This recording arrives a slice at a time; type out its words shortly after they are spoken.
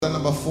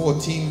Number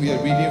 14, we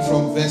are reading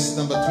from verse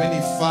number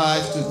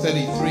 25 to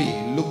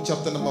 33. Luke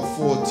chapter number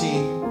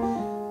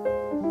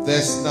 14,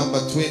 verse number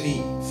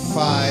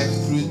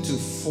 25 through to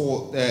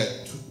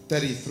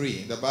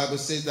 33. The Bible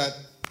says that,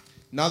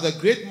 now the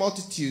great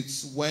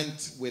multitudes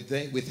went with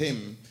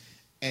him,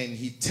 and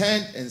he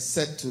turned and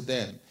said to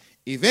them,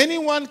 if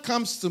anyone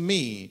comes to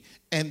me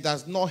and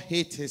does not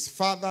hate his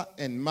father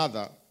and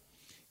mother,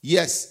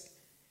 yes,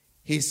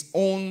 his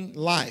own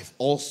life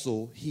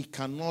also, he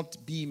cannot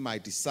be my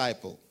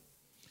disciple.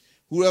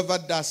 Whoever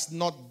does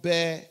not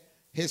bear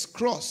his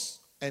cross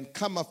and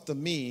come after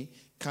me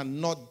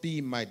cannot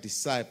be my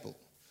disciple.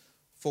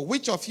 For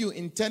which of you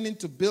intending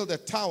to build a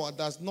tower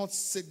does not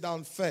sit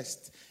down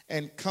first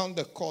and count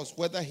the cost,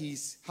 whether he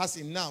has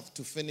enough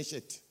to finish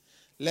it?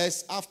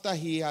 Lest after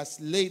he has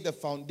laid the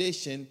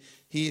foundation,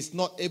 he is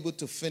not able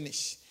to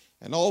finish,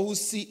 and all who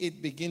see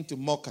it begin to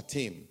mock at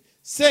him,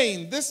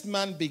 saying, this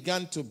man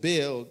began to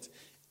build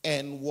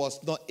and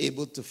was not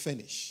able to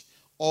finish.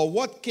 Or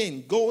what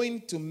king, going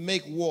to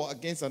make war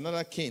against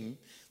another king,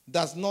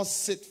 does not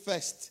sit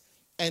first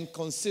and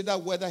consider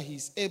whether he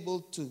is able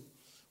to,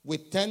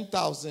 with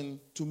 10,000,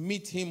 to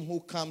meet him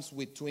who comes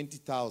with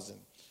 20,000?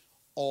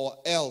 Or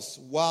else,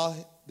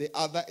 while the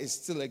other is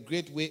still a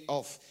great way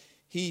off,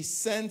 he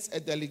sends a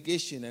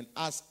delegation and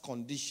asks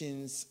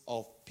conditions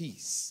of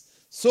peace.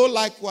 So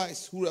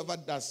likewise, whoever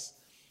does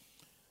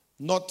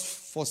not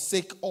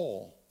forsake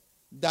all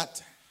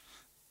that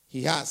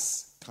he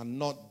has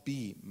cannot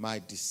be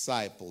my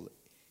disciple.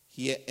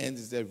 Here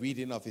ends the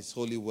reading of his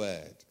holy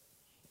word.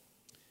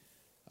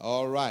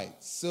 All right,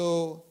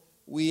 so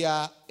we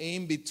are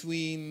in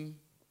between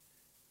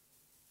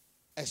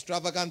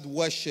extravagant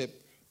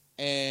worship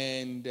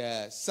and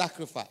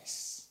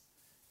sacrifice.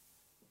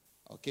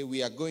 Okay,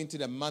 we are going to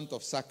the month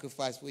of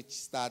sacrifice, which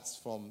starts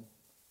from,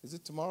 is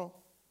it tomorrow?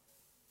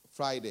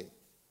 Friday.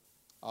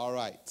 All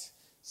right.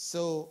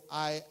 So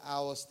I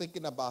was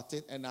thinking about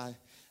it, and I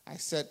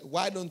said,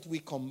 why don't we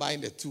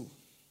combine the two?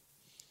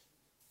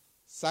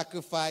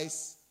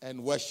 Sacrifice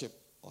and worship,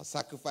 or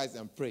sacrifice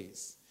and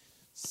praise.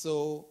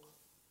 So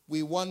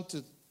we want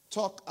to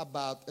talk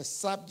about a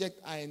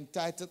subject I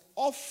entitled,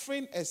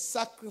 Offering a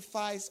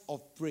Sacrifice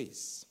of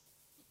Praise.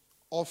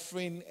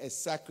 Offering a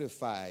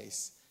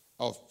sacrifice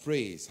of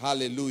praise.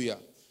 Hallelujah.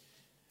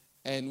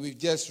 And we've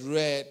just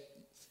read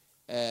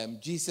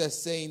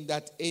Jesus saying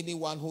that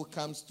anyone who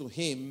comes to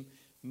him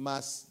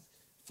must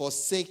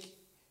forsake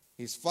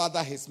his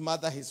father, his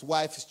mother, his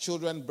wife, his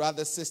children,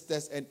 brothers,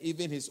 sisters, and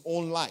even his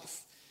own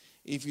life.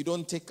 If you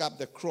don't take up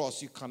the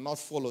cross, you cannot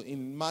follow.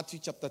 In Matthew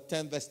chapter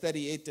 10, verse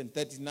 38 and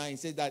 39, it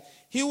says that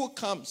he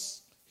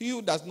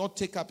who does not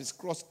take up his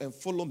cross and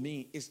follow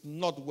me is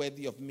not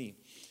worthy of me.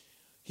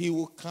 He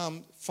who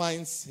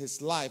finds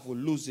his life will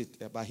lose it,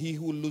 but he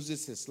who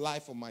loses his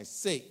life for my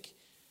sake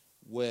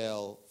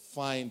will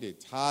find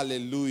it.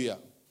 Hallelujah.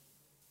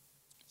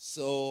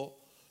 So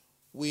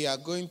we are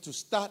going to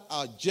start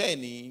our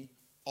journey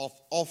of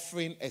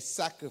offering a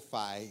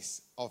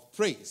sacrifice of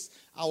praise.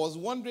 I was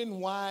wondering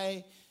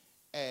why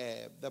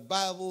the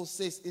Bible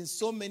says in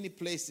so many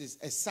places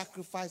a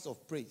sacrifice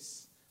of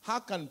praise. How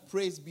can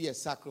praise be a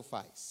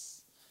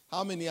sacrifice?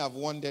 How many have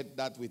wondered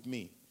that with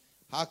me?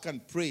 How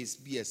can praise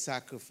be a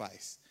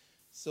sacrifice?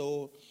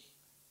 So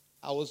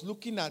I was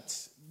looking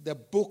at the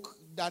book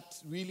that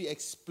really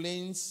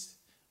explains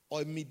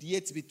or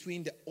mediates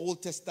between the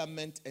Old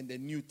Testament and the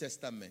New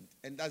Testament,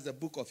 and that's the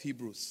book of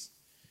Hebrews.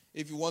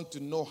 If you want to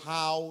know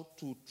how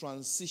to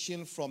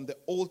transition from the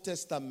Old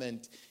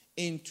Testament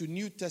into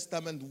New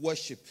Testament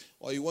worship,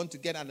 or you want to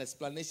get an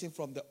explanation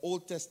from the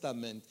Old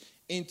Testament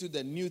into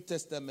the New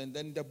Testament,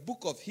 then the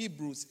book of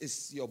Hebrews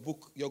is your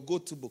book, your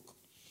go-to book.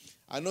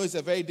 I know it's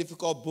a very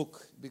difficult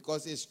book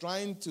because it's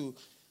trying to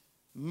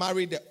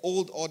marry the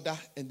old order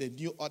and the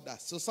new order.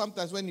 So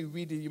sometimes when you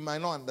read it, you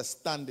might not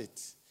understand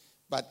it.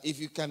 But if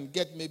you can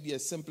get maybe a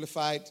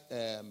simplified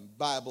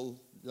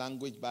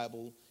language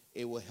Bible,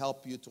 it will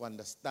help you to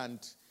understand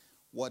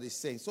what it's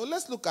saying. So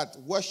let's look at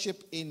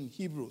worship in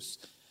Hebrews.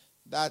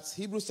 That's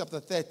Hebrews chapter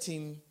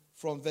 13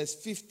 from verse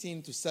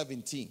 15 to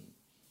 17.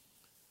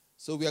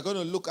 So we are going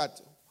to look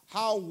at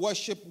how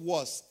worship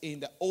was in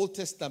the Old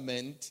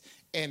Testament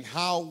and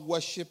how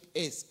worship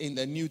is in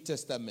the New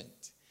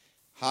Testament.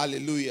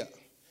 Hallelujah.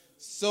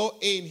 So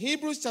in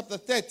Hebrews chapter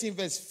 13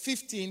 verse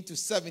 15 to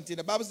 17,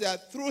 the Bible says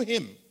that through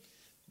him,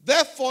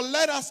 therefore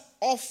let us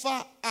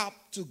offer up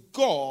to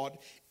God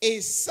a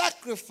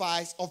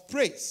sacrifice of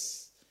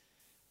praise,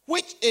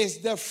 which is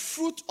the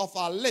fruit of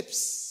our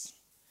lips,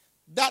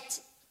 that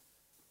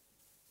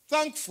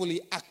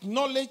thankfully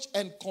acknowledge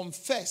and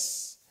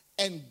confess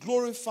and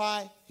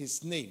glorify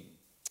his name.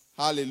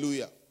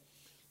 Hallelujah.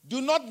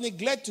 Do not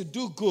neglect to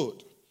do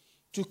good,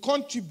 to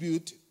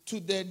contribute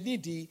to the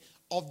needy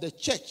of the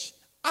church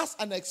as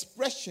an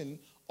expression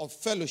of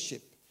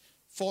fellowship.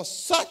 For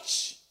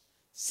such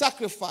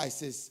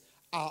sacrifices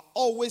are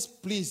always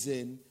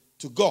pleasing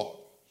to God.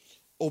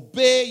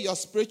 Obey your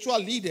spiritual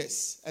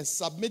leaders and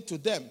submit to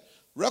them,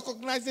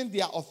 recognizing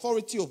their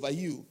authority over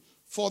you,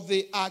 for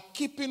they are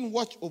keeping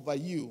watch over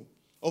you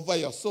over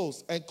your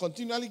souls, and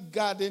continually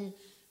guarding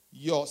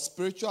your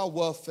spiritual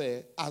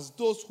welfare as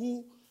those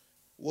who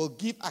will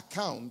give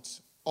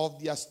account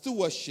of their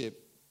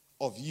stewardship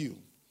of you.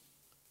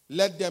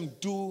 Let them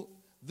do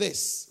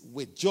this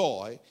with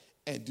joy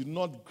and do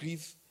not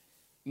grieve,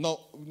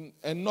 not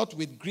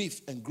with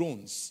grief and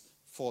groans,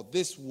 for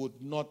this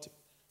would not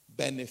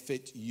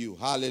benefit you.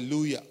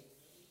 Hallelujah.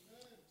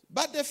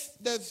 But the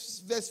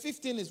verse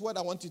 15 is what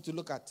I want you to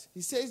look at.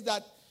 He says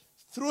that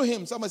through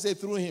him, someone say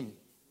through him.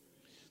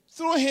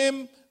 Through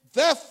him,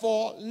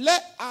 therefore,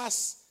 let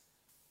us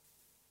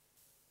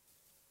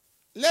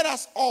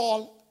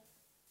all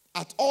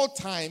at all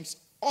times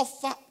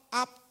offer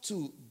up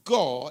to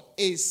God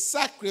a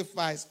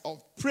sacrifice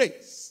of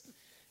praise,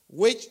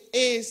 which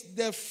is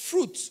the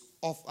fruit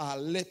of our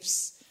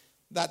lips,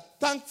 that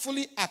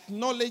thankfully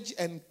acknowledge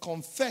and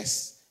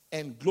confess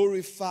and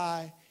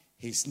glorify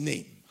his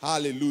name.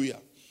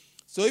 Hallelujah.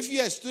 So if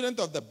you're a student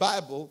of the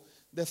Bible,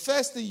 the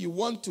first thing you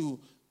want to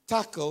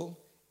tackle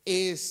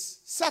is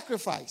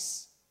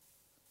sacrifice.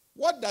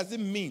 What does it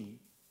mean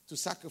to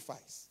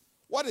sacrifice?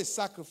 What is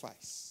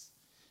sacrifice?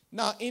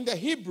 Now, in the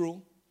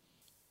Hebrew,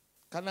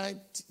 can I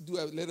do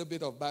a little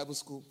bit of Bible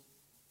school?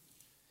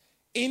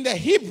 In the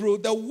Hebrew,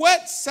 the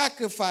word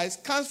sacrifice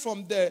comes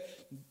from the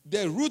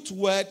root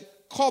word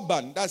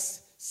korban.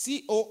 That's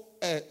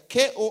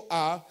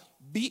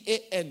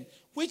Korban,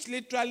 which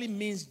literally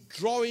means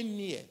drawing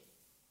near.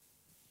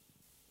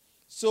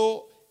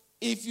 So,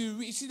 if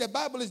you see, the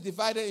Bible is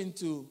divided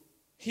into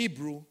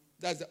Hebrew,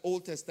 that's the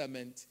Old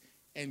Testament,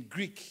 and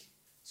Greek.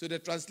 So the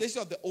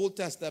translation of the Old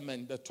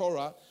Testament, the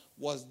Torah,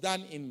 was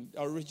done in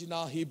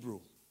original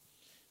Hebrew.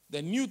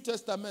 The New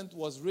Testament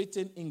was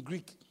written in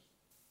Greek.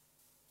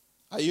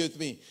 Are you with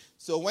me?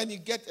 So when you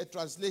get a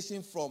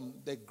translation from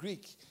the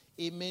Greek,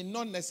 it may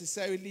not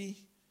necessarily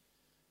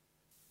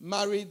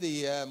marry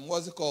the,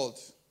 what's it called?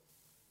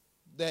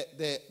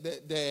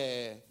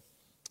 The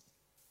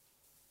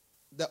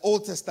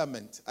Old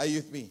Testament. Are you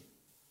with me?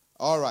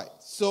 All right.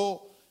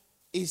 So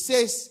it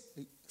says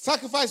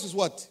sacrifice is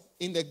what?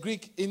 In the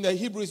Greek, in the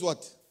Hebrew is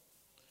what?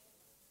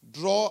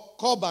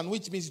 Korban,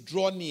 which means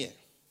draw near.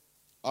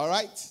 All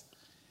right?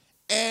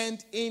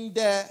 And in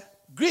the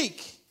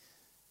Greek,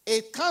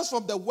 it comes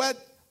from the word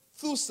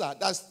thusa.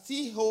 That's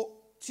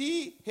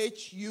Thusai,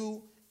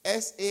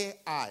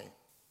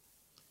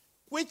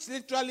 which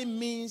literally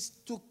means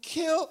to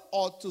kill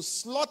or to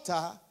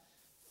slaughter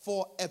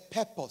for a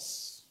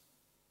purpose.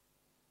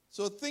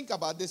 So think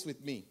about this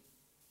with me.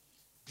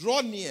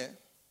 Draw near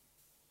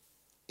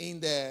in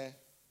the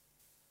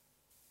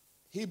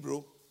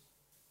Hebrew,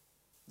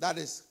 that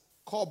is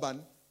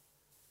korban,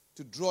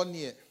 to draw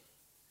near.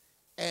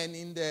 And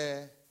in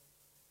the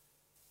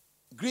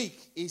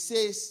Greek, it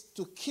says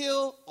to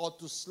kill or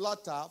to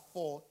slaughter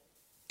for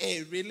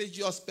a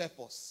religious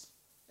purpose,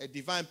 a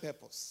divine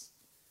purpose.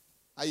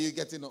 Are you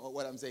getting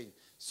what I'm saying?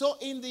 So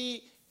in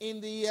the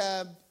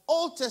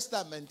Old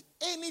Testament,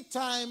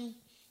 anytime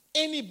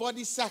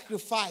anybody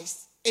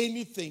sacrificed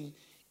anything,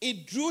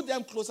 it drew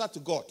them closer to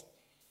God.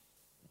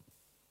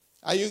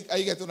 Are you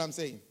getting what I'm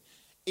saying?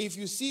 If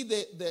you see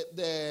the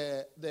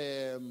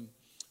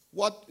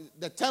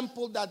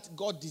temple that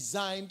God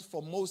designed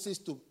for Moses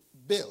to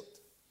build,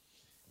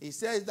 he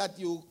says that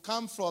you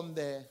come from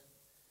the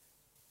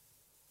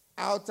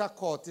outer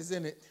court,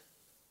 isn't it,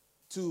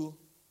 to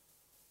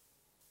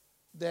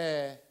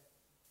the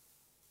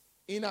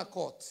inner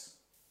court.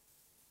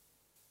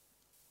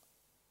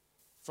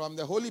 From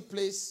the holy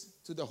place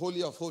to the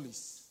Holy of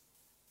Holies.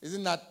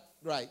 Isn't that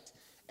right?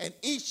 And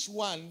each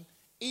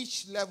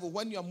level,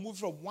 when you are moving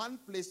from one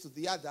place to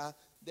the other,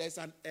 there's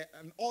an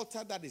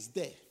altar that is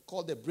there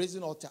called the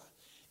brazen altar.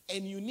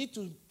 And you need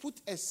to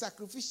put a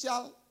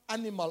sacrificial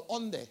animal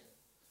on there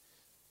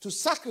to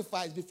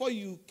sacrifice before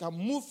you can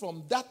move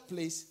from that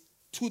place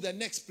to the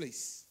next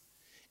place.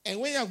 And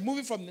when you're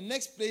moving from the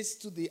next place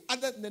to the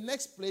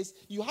next place,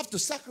 you have to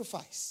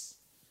sacrifice.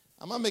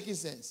 Am I making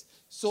sense?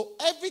 So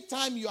every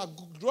time you are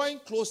drawing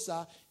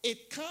closer,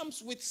 it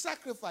comes with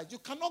sacrifice. You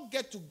cannot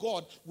get to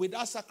God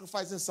without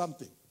sacrificing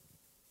something.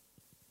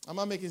 Am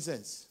I making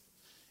sense?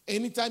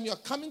 Anytime you are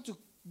coming to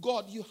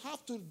God, you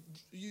have to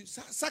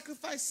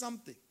sacrifice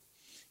something.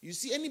 You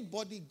see,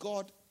 anybody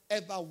God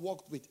ever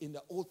walked with in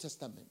the Old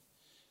Testament,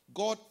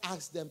 God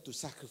asked them to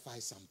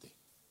sacrifice something.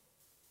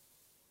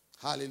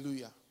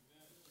 Hallelujah.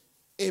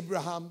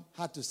 Abraham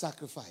had to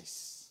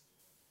sacrifice.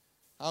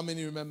 How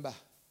many remember?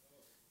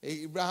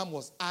 Abraham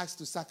was asked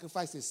to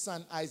sacrifice his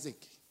son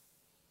Isaac.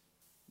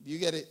 Do you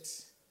get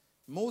it?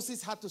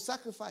 Moses had to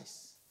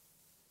sacrifice.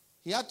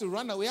 He had to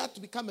run away. He had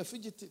to become a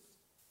fugitive.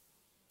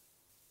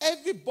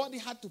 Everybody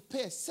had to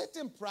pay a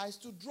certain price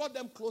to draw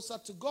them closer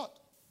to God.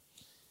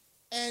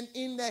 And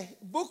in the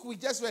book we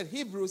just read,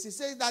 Hebrews, it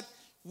says that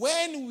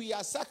when we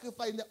are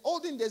sacrificing, in the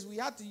olden days we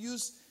had to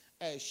use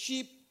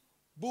sheep,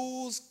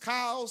 bulls,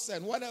 cows,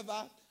 and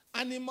whatever,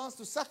 animals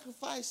to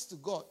sacrifice to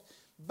God.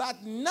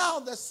 But now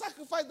the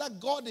sacrifice that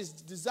God is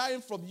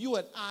desiring from you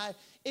and I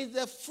is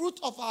the fruit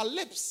of our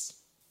lips.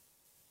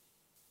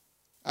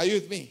 Are you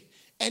with me?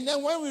 And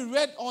then when we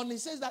read on, it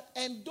says that,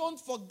 and don't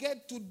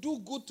forget to do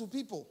good to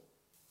people,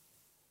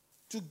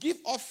 to give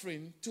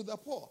offering to the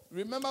poor.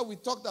 Remember, we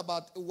talked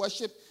about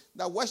worship,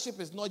 that worship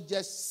is not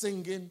just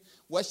singing,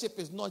 worship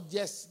is not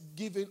just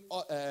giving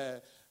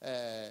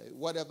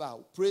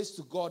praise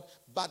to God,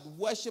 but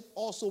worship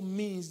also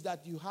means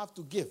that you have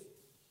to give.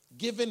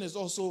 Giving is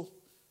also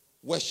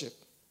worship.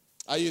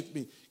 Are you with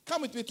me?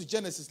 Come with me to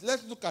Genesis.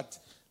 Let's look at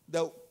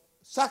the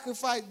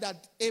sacrifice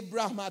that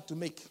Abraham had to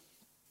make.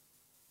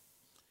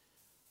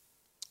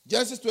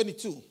 Genesis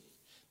 22.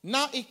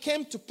 Now it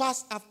came to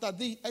pass after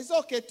thee. It's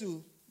okay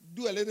to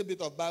do a little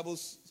bit of Bible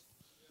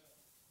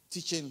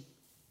teaching.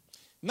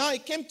 Now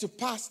it came to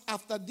pass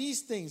after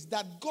these things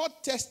that God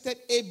tested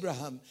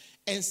Abraham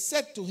and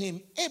said to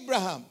him,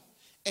 Abraham.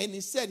 And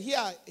he said, here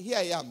I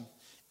am.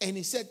 And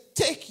he said,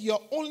 take your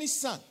only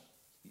son,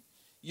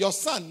 your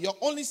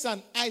only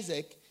son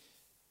Isaac,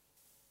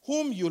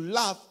 whom you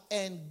love,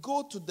 and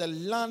go to the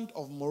land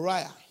of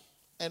Moriah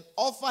and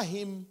offer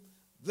him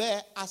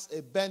there as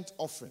a burnt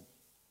offering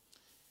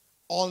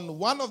on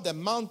one of the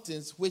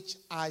mountains which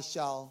I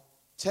shall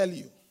tell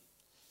you.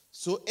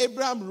 So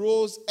Abraham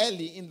rose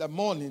early in the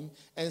morning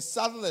and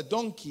saddled a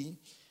donkey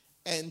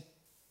and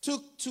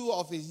took 2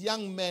 of his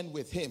young men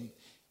with him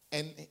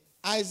and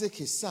Isaac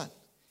his son.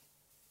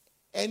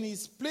 And he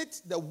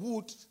split the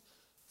wood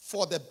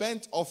for the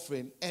burnt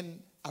offering and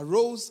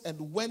arose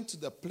and went to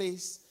the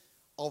place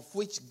of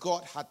which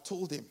God had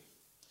told him.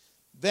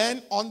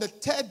 Then on the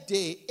 3rd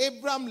day,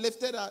 Abraham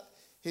lifted up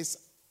his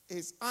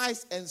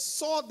eyes and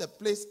saw the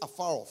place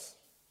afar off.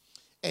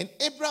 And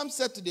Abraham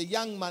said to the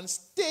young man,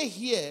 stay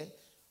here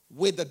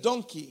with the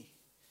donkey.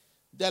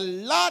 The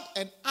lad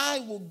and I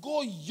will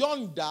go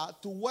yonder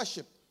to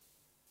worship.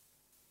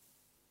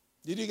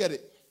 Did you get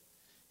it?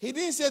 He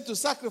didn't say to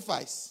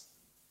sacrifice.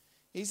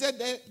 He said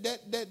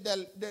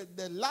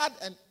the lad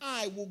and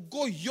I will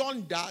go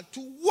yonder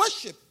to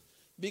worship,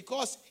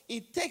 because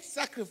it takes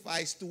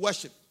sacrifice to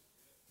worship.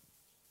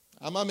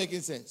 Am I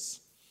making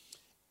sense?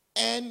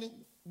 And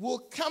we'll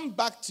come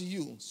back to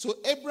you. So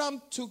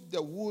Abraham took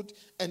the wood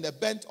and the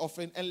burnt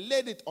offering and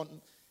laid it on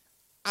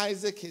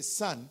Isaac his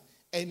son,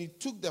 and he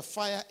took the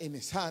fire in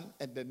his hand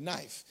and the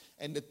knife,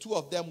 and the 2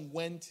 of them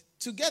went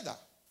together.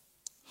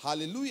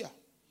 Hallelujah.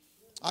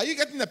 Are you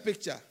getting the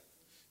picture?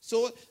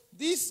 So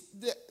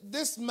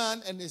this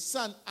man and his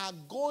son are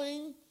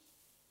going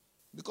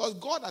because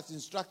God has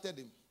instructed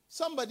him.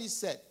 Somebody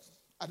said,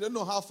 I don't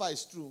know how far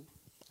it's true,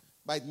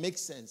 but it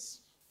makes sense.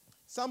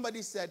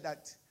 Somebody said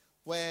that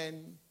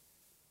when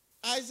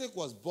Isaac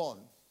was born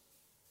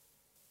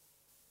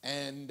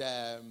and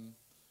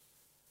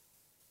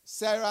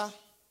Sarah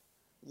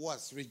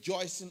was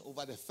rejoicing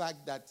over the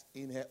fact that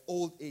in her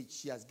old age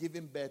she has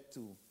given birth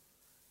to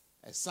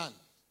a son.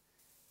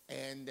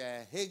 And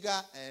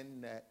Hagar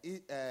and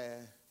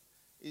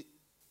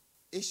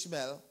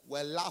Ishmael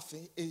were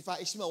laughing. In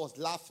fact, Ishmael was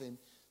laughing.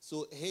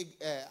 So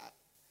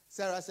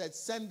Sarah said,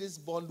 send this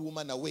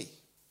bondwoman away.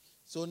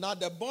 So now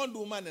the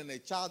bondwoman and the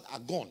child are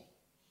gone.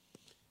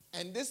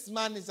 And this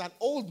man is an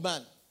old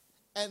man.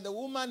 And the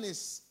woman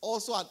is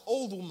also an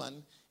old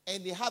woman.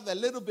 And they have a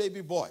little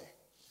baby boy.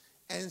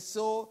 And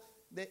so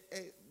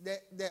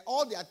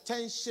all the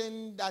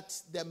attention that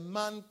the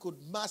man could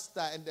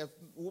master and the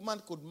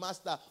woman could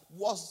master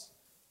was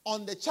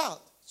on the child.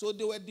 So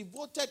they were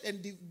devoted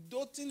and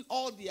devoting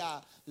all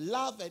their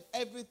love and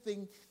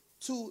everything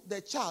to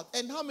the child.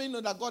 And how many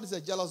know that God is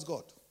a jealous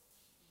God?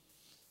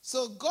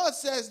 So God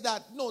says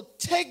that, no,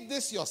 take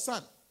this your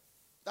son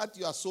that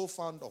you are so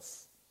fond of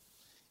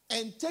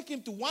and take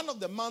him to one of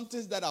the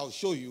mountains that I'll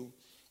show you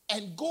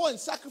and go and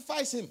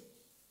sacrifice him.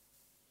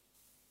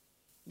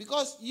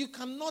 Because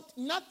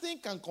nothing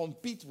can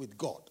compete with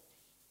God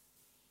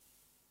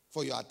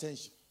for your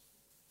attention.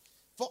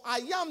 For I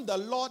am the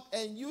Lord,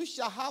 and you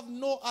shall have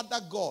no other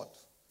God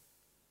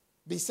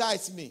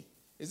besides me.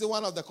 Is it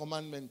one of the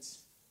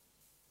commandments?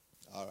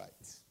 All right.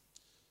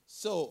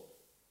 So,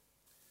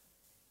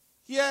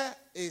 here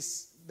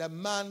is the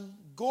man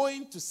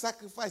going to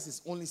sacrifice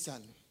his only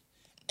son.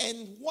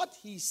 And what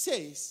he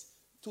says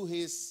to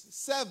his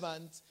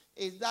servant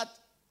is that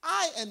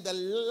I and the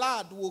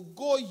lad will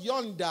go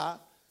yonder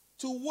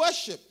to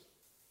worship.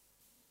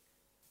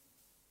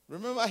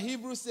 Remember,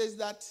 Hebrews says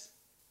that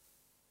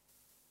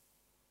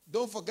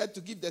don't forget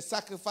to give the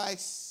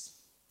sacrifice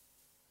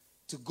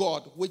to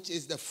God, which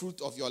is the fruit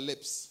of your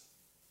lips.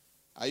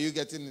 Are you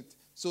getting it?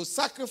 So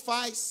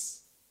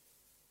sacrifice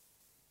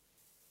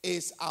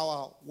is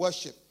our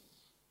worship.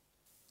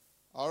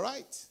 All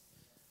right?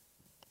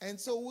 And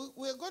so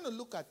we're going to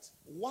look at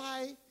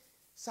why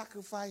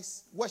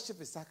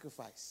worship is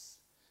sacrifice.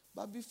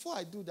 But before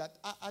I do that,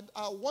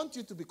 I want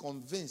you to be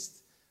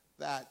convinced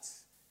that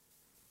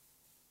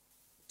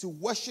to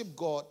worship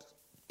God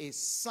is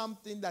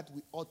something that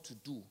we ought to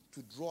do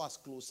to draw us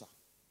closer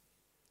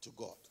to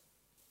God.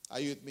 Are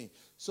you with me?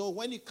 So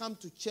when you come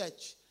to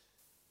church,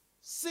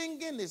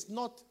 singing is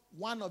not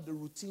one of the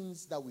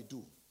routines that we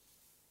do.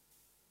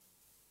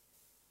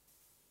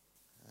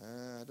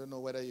 I don't know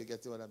whether you're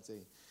getting what I'm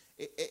saying.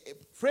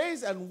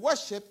 Praise and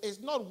worship is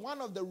not one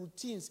of the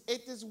routines.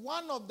 It is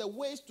one of the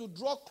ways to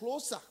draw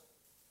closer.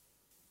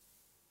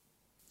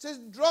 It says,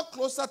 draw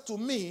closer to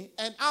me,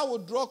 and I will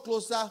draw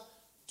closer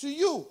to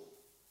you.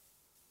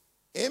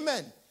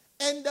 Amen.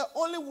 And the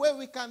only way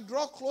we can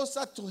draw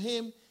closer to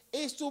him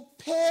is to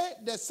pay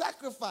the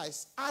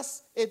sacrifice,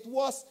 as it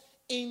was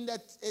in the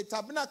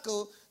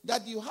tabernacle,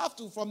 that you have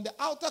to, from the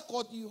outer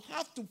court, you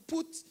have to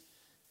put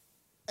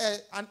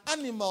an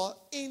animal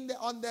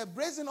on the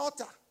brazen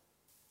altar.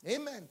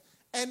 Amen.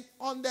 And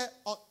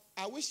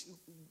I wish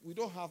we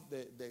don't have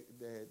the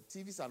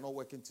TVs are not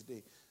working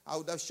today. I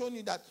would have shown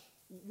you that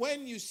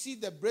when you see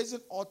the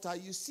brazen altar,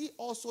 you see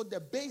also the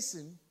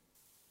basin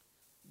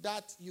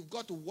that you've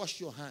got to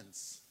wash your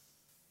hands.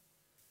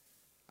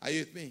 Are you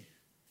with me?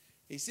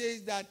 He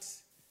says that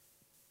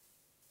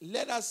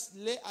let us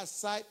lay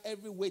aside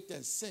every weight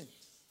and sin,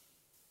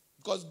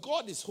 because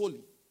God is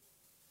holy.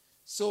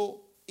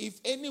 So if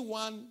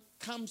anyone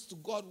comes to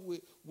God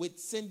with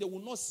sin, they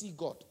will not see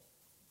God.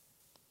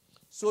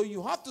 So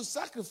you have to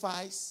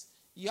sacrifice.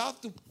 You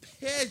have to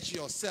purge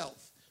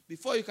yourself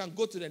before you can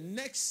go to the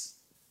next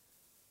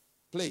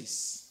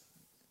place.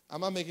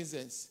 Am I making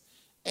sense?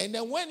 And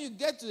then when you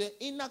get to the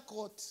inner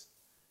court,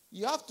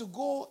 you have to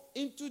go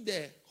into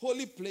the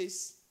holy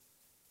place.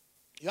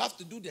 You have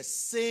to do the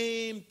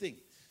same thing.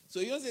 So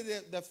you know,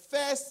 the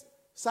first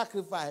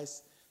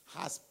sacrifice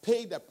has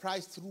paid the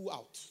price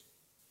throughout.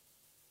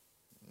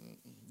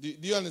 Do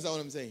you understand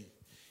what I'm saying?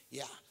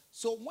 Yeah.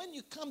 So when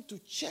you come to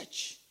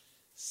church,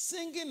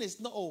 singing is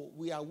not,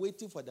 we are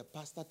waiting for the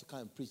pastor to come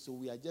and preach. So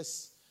we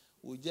just,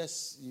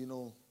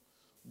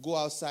 go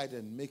outside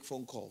and make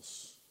phone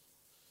calls.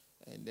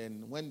 And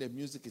then when the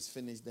music is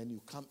finished, then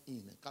you come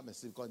in and come and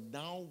sing. Because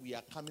now we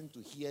are coming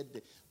to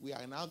we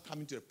are now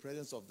coming to the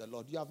presence of the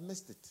Lord. You have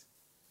missed it.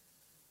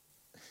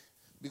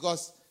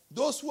 Because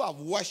those who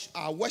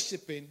are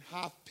worshiping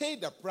have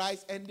paid the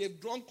price and they've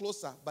drawn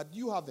closer, but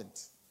you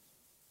haven't.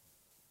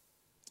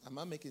 Am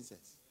I making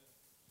sense?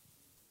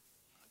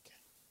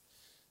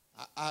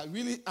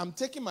 Okay. I'm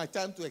taking my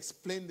time to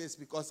explain this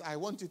because I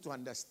want you to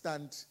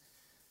understand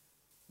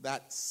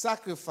that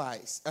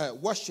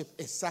worship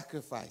is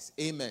sacrifice.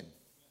 Amen.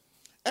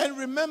 And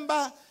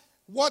remember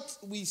what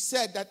we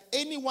said, that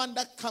anyone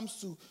that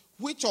comes to,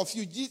 which of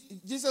you,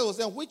 Jesus was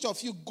saying, which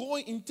of you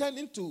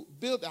intending to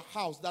build a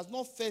house does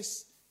not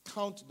first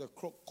count the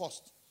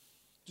cost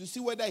to see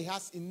whether he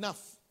has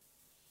enough.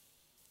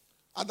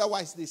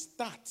 Otherwise, they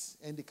start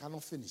and they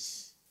cannot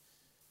finish.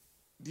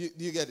 Do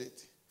you get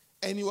it?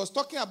 And he was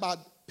talking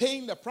about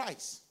paying the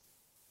price.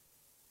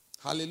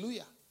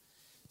 Hallelujah.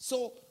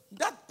 So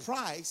that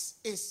price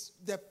is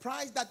the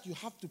price that you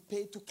have to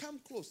pay to come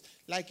close.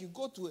 Like you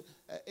go to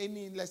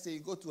let's say you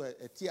go to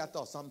a theater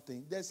or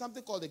something, there's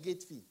something called a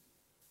gate fee.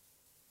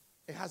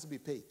 It has to be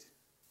paid.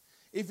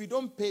 If you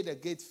don't pay the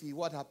gate fee,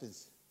 what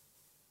happens?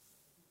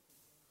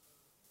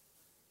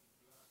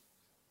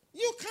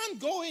 You can't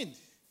go in.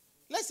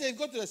 Let's say you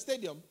go to the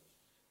stadium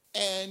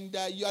and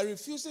you are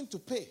refusing to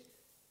pay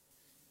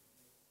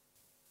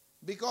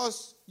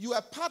because you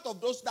are part of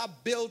those that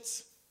built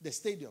the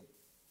stadium.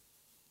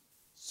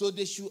 So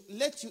they should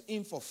let you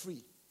in for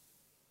free.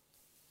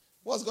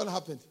 What's going to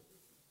happen?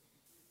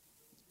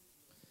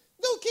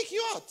 They'll kick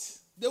you out.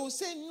 They will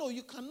say, no,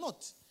 you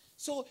cannot.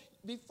 So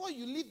before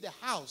you leave the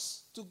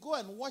house to go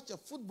and watch a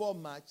football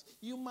match,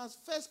 you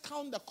must first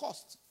count the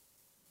cost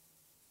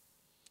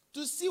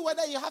to see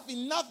whether you have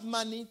enough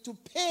money to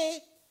pay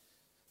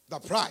the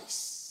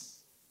price.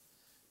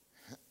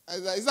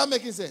 Is that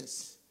making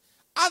sense?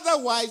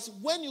 Otherwise,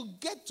 when you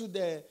get to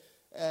the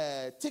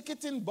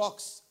ticketing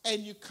box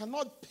and you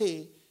cannot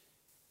pay,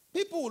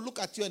 people will look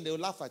at you and they will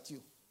laugh at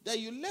you. That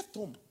you left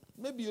home.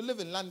 Maybe you live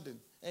in London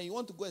and you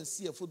want to go and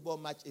see a football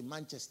match in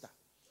Manchester.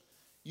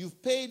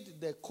 You've paid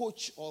the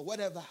coach or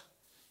whatever.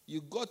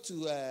 You go to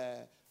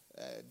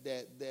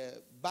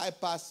the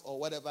bypass or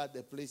whatever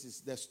the place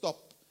is, the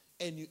stop,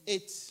 and you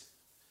ate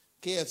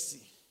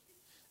KFC.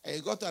 And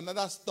you got to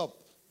another stop,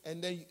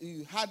 and then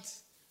you had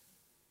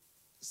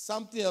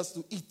something else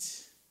to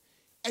eat.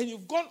 And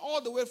you've gone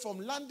all the way from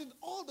London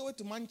all the way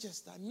to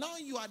Manchester. Now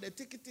you are at the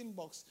ticketing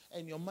box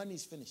and your money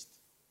is finished.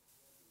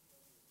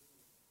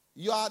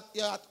 You're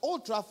at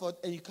Old Trafford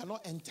and you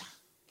cannot enter.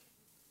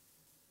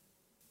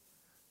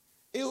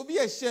 It will be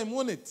a shame,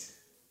 won't it?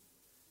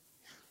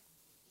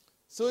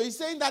 So he's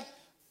saying that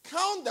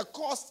count the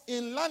cost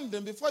in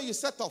London before you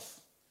set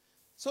off,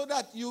 so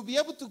that you'll be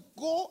able to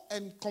go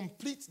and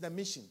complete the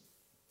mission.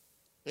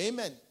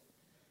 Amen.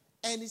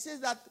 And he says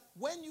that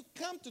when you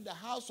come to the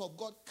house of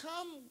God,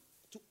 come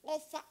to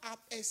offer up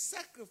a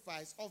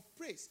sacrifice of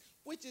praise,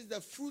 which is the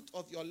fruit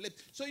of your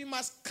lips. So you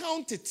must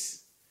count it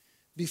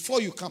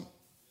before you come.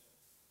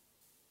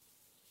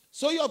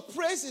 So your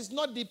praise is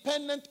not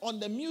dependent on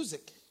the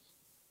music.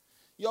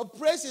 Your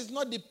praise is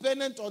not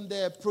dependent on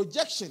the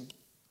projection,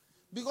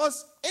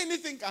 because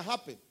anything can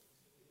happen.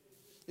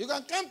 You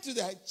can come to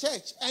the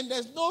church and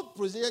there's no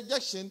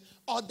projection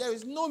or there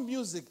is no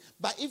music.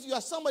 But if you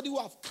are somebody who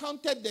have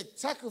counted the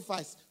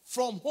sacrifice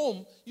from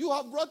home, you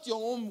have brought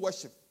your own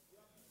worship.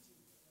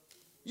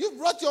 You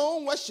brought your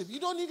own worship. You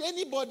don't need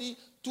anybody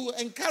to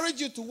encourage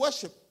you to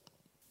worship.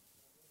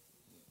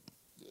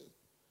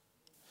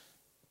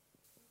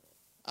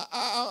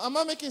 Am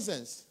I making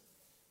sense?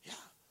 Yeah.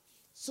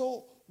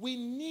 So we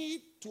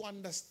need to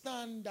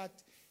understand that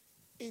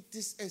it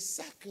is a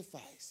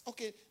sacrifice.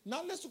 Okay,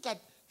 now let's look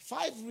at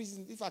 5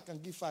 reasons. If I can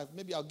give 5,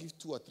 maybe I'll give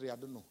 2 or 3, I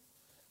don't know.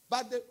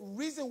 But the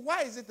reason,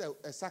 why is it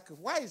a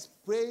sacrifice? Why is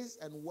praise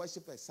and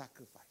worship a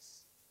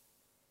sacrifice?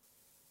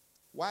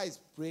 Why is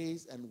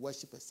praise and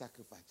worship a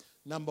sacrifice?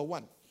 Number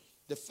 1,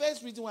 the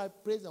first reason why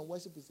praise and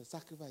worship is a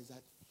sacrifice is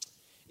that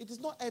it is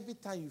not every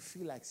time you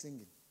feel like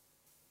singing.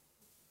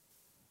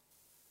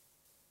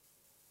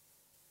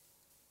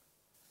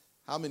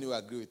 How many will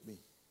agree with me?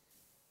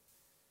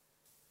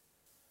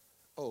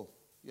 Oh,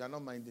 you are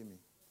not minding me.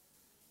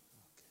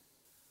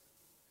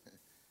 Okay.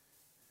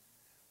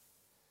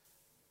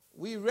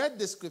 We read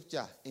the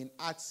scripture in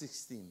Acts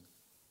 16.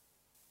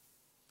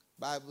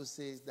 Bible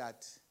says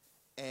that,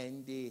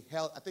 and they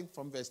held, I think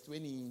from verse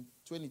 20,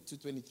 22,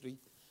 23,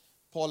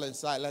 Paul and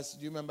Silas.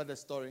 Do you remember the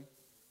story?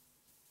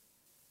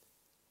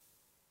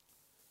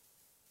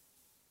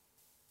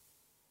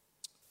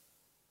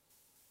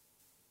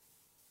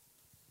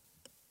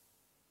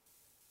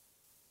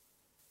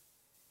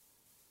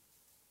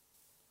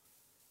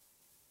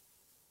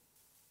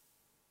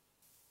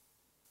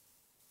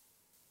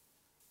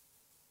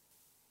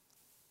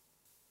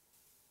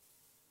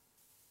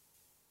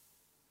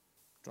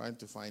 Trying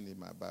to find in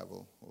my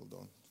Bible. Hold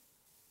on.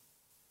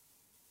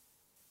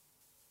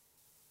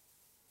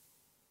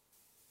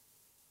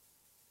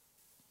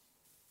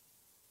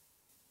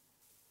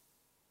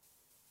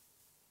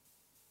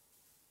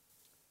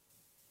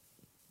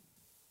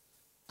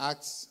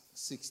 Acts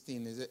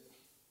 16, is it?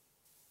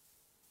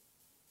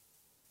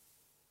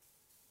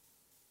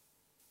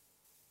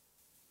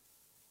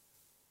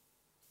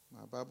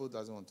 My Bible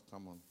doesn't want to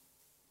come on.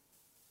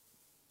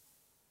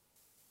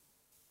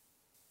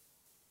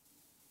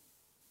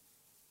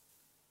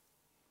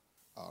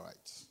 All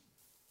right.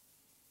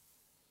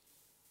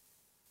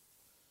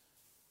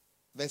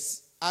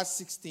 Acts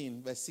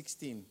 16, verse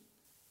 16.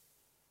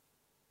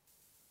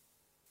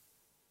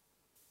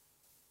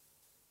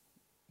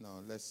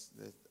 No,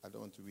 I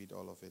don't want to read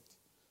all of it.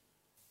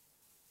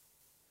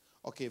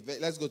 Okay,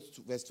 let's go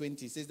to verse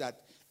 20. It says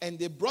that, and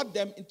they brought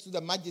them into the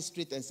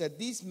magistrate and said,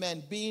 these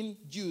men, being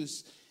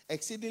Jews,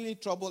 exceedingly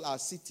trouble our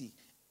city,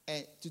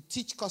 and to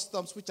teach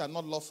customs which are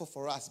not lawful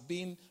for us,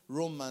 being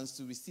Romans,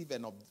 to receive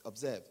and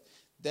observe.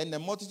 Then the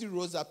multitude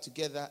rose up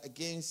together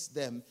against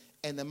them,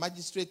 and the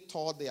magistrate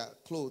tore their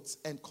clothes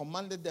and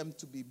commanded them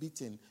to be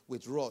beaten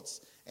with rods.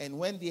 And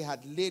when they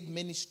had laid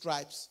many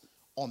stripes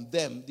on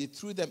them, they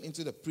threw them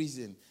into the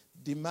prison,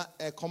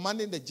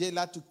 commanding the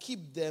jailer to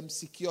keep them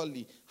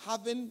securely.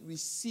 Having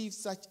received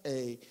such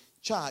a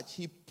charge,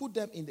 he put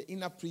them in the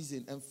inner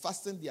prison and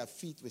fastened their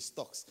feet with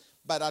stocks.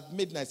 But at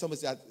midnight,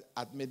 somebody said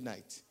at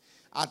midnight.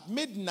 At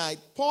midnight,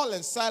 Paul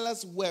and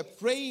Silas were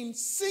praying,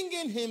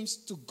 singing hymns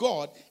to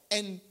God,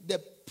 and the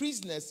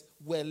prisoners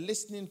were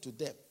listening to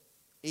them.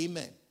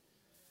 Amen.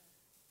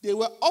 They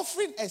were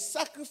offering a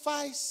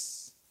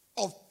sacrifice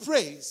of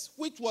praise,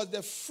 which was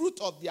the fruit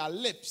of their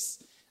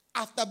lips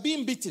after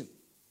being beaten.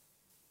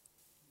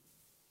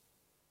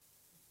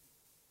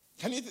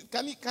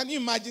 Can you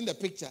imagine the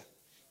picture?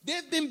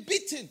 They've been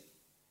beaten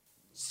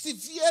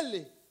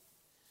severely,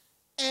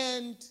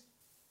 and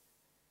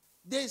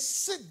they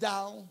sit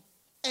down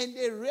and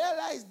they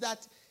realize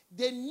that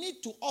they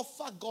need to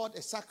offer God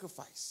a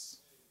sacrifice.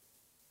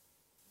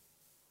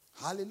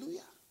 Hallelujah.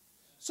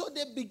 So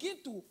they begin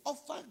to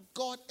offer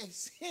God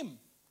as hymn,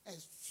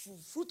 as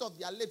fruit of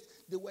their lips.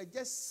 They were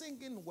just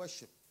singing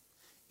worship.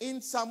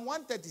 In Psalm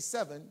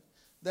 137,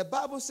 the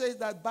Bible says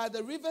that by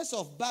the rivers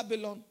of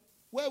Babylon,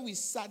 where we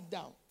sat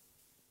down,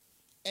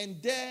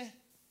 and there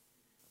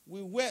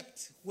we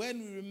wept when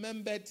we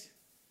remembered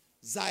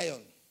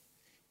Zion.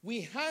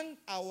 We hung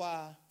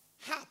our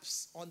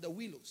harps on the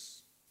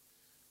willows.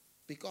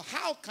 Because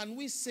how can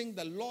we sing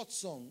the Lord's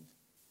song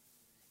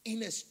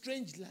in a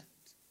strange land?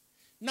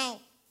 Now,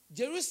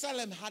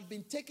 Jerusalem had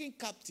been taken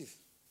captive,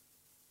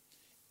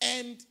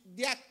 and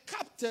their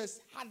captors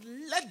had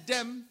led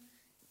them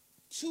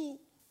to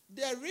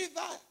the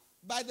river,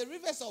 by the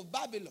rivers of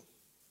Babylon.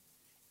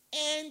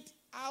 And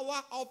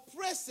our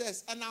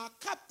oppressors and our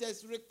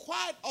captors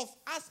required of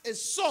us a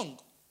song.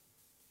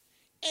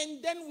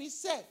 And then we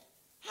said,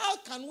 how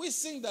can we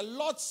sing the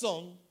Lord's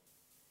song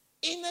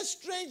in a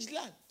strange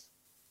land?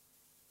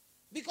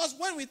 Because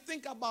when we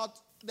think about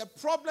the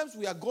problems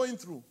we are going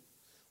through,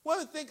 when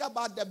we think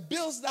about the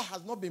bills that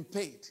has not been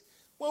paid,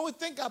 when we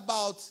think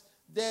about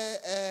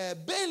the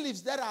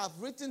bailiffs that have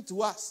written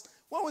to us,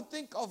 when we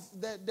think of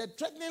the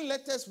threatening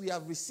letters we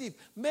have received,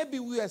 maybe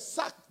we were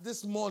sacked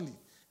this morning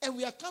and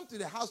we have come to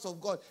the house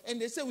of God and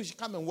they say we should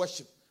come and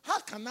worship. How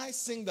can I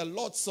sing the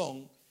Lord's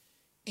song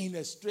in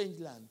a strange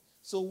land?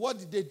 So what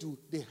did they do?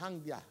 They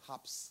hung their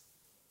harps.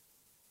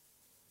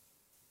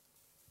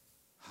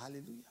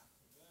 Hallelujah.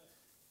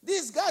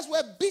 These guys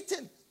were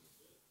beaten.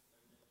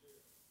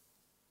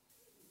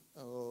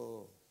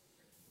 Oh.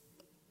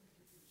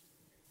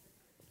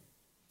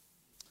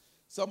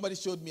 Somebody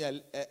showed me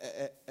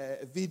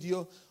a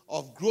video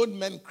of grown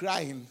men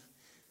crying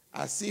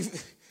as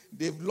if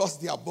they've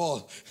lost their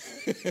ball.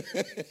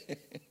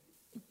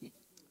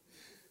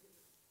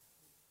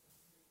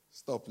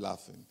 Stop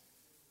laughing.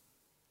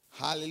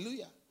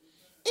 Hallelujah.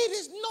 It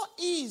is not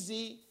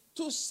easy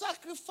to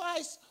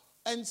sacrifice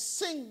and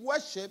sing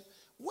worship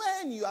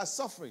when you are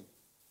suffering.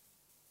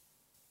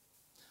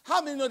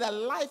 How many know that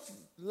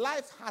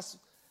life has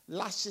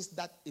lashes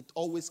that it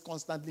always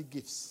constantly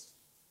gives?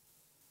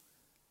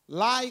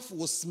 Life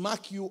will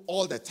smack you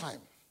all the time.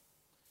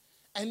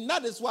 And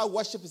that is why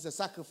worship is a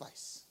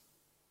sacrifice.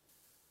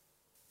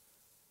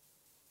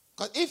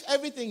 Because if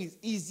everything is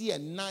easy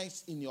and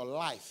nice in your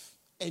life,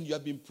 and you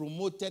have been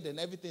promoted and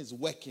everything is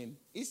working,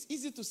 it's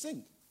easy to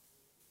sing.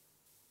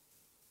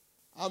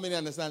 How many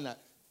understand that?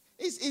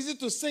 It's easy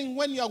to sing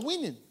when you are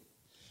winning.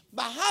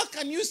 But how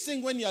can you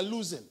sing when you are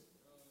losing?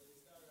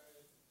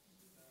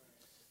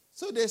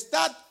 So they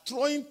start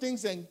throwing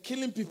things and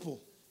killing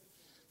people.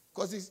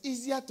 Because it's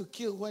easier to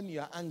kill when you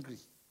are angry.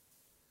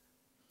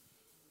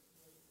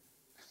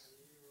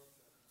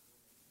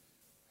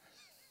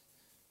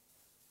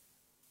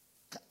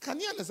 Can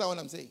you understand what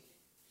I'm saying?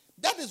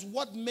 That is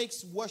what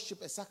makes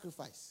worship a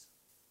sacrifice.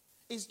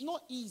 It's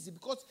not easy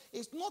because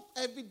it's not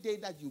every day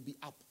that you'll be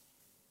up.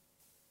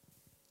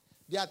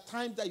 There are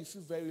times that you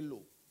feel very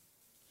low.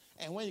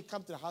 And when you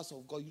come to the house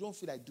of God, you don't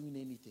feel like doing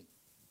anything.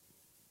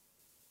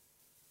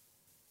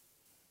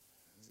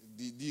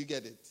 Do you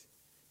get it?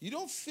 You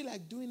don't feel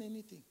like doing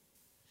anything.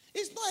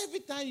 It's not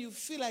every time you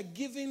feel like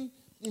giving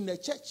in the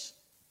church.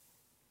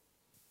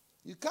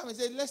 You come and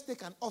say, let's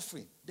take an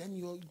offering. Then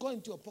you go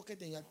into your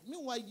pocket and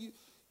meanwhile,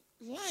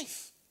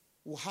 life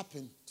will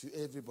happen to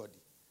everybody.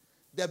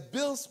 The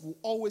bills will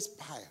always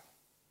pile.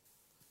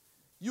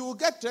 You will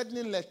get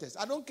threatening letters.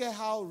 I don't care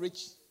how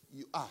rich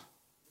you are.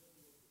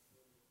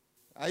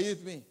 Are you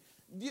with me?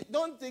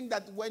 Don't think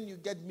that when you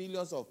get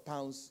millions of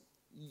pounds,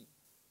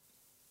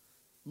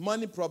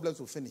 money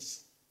problems will finish.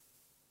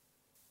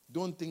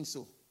 Don't think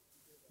so.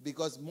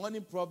 Because money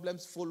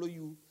problems follow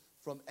you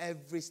from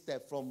every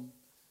step, from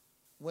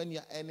when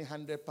you're earning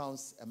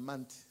 £100 a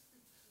month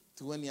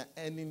to when you're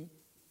earning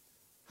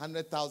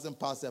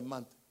 £100,000 a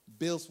month.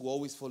 Bills will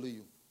always follow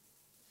you.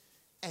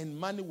 And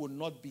money will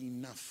not be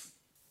enough.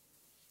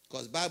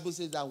 Because the Bible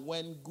says that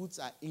when goods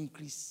are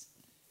increase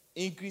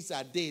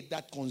are they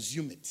that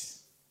consume it.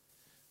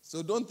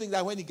 So don't think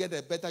that when you get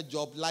a better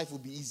job, life will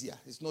be easier.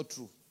 It's not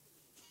true.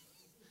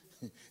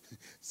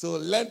 So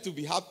learn to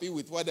be happy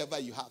with whatever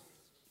you have.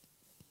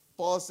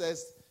 Paul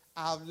says,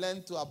 I have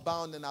learned to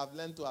abound and I have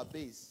learned to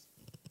abase.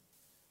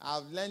 I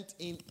have learned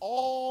in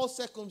all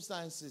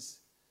circumstances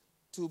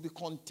to be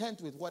content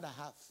with what I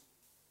have.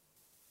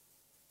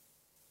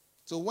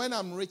 So when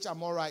I'm rich,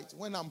 I'm all right.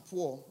 When I'm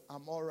poor,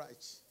 I'm all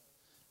right.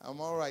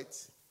 I'm all right.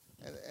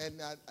 And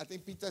I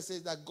think Peter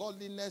says that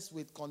godliness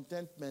with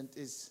contentment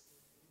is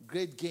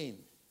great gain.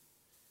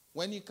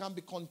 When you can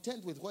be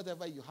content with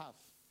whatever you have.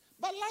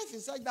 But life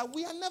is like that.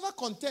 We are never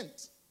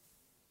content.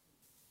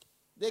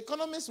 The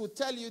economists will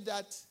tell you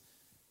that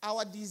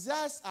our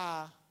desires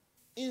are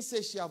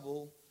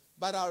insatiable,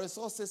 but our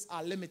resources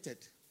are limited.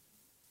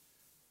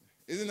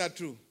 Isn't that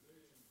true?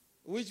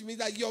 Which means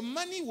that your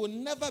money will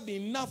never be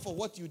enough for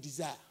what you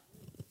desire.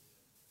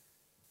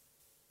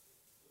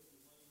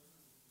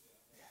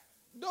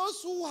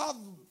 Those who have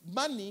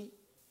money,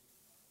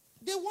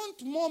 they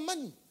want more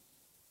money.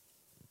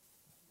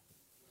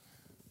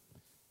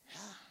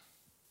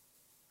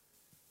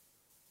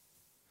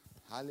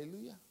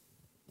 Hallelujah.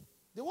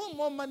 They want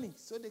more money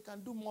so they can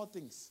do more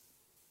things.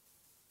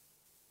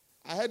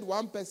 I heard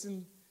one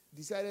person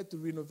decided to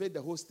renovate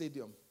the whole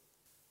stadium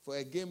for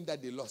a game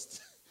that they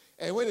lost.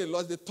 And when they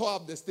lost, they tore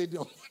up the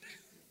stadium.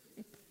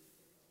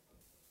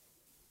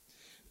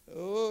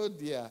 Oh,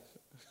 dear.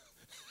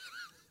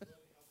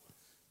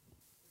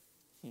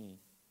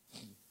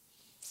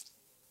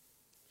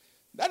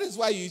 That is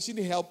why you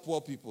shouldn't help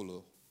poor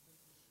people.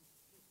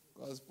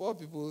 Because poor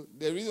people,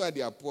 the reason why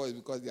they are poor is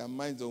because their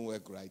minds don't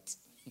work right.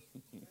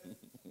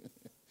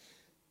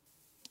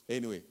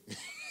 Anyway.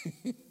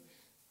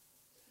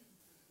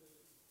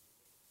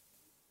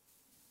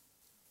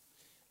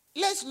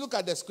 Let's look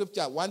at the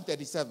scripture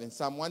 137,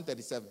 Psalm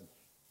 137.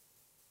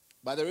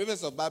 By the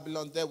rivers of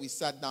Babylon, there we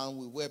sat down,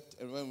 we wept,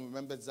 and when we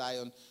remembered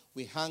Zion,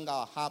 we hung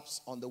our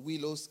harps on the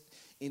willows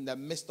in the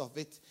midst of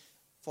it.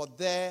 For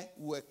there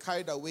we were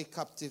carried away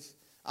captive.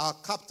 Our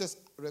captors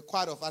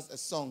required of us a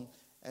song,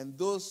 and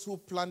those who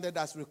plundered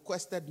us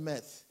requested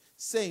mirth,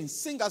 saying,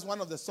 sing us one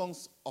of the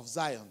songs of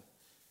Zion.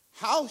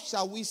 How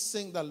shall we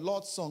sing the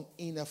Lord's song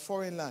in a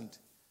foreign land?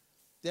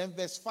 Then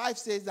verse 5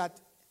 says that,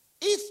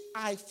 if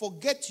I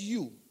forget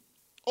you,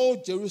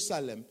 O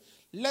Jerusalem,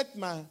 let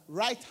my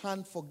right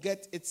hand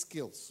forget its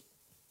skills.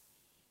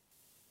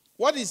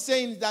 What he's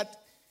saying is that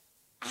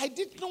I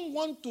did not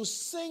want to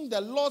sing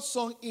the Lord's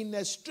song in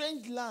a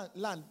strange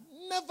land.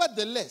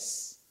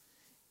 Nevertheless,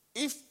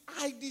 if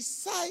I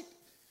decide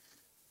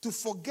to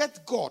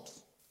forget God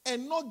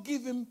and not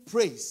give him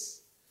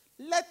praise,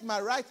 let my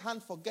right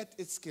hand forget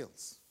its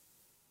skills.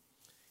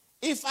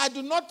 If I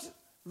do not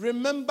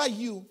remember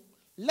you,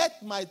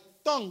 let my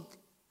tongue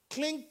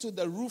cling to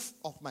the roof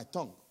of my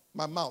tongue,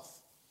 my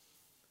mouth.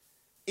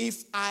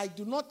 If I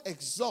do not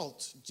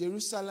exalt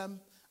Jerusalem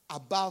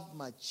above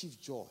my chief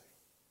joy.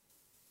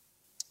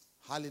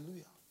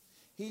 Hallelujah.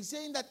 He's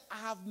saying that I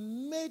have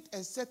made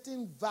a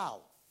certain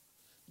vow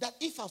that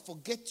if I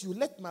forget you,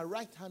 let my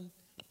right hand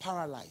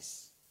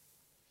paralyze.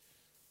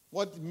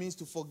 What it means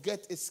to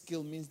forget a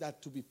skill means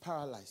that to be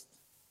paralyzed.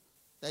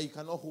 That you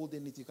cannot hold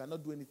anything, you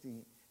cannot do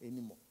anything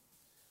anymore.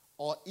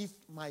 Or if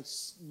my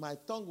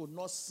tongue will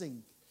not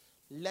sing,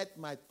 let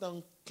my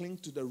tongue cling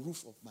to the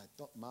roof of my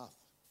mouth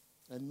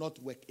and not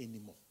work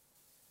anymore.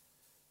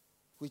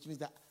 Which means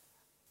that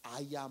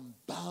I am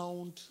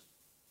bound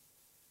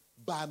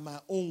by my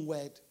own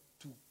word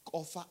to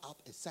offer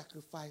up a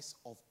sacrifice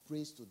of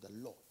praise to the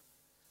Lord,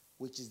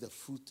 which is the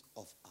fruit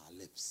of our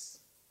lips.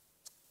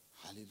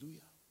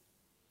 Hallelujah.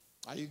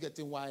 Are you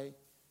getting why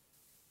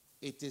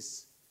it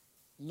is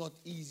not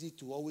easy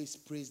to always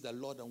praise the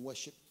Lord and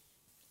worship?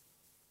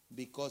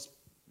 Because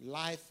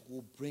life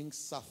will bring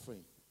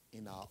suffering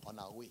on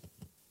our way.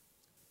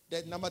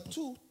 Then number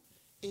 2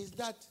 is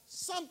that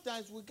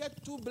sometimes we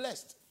get too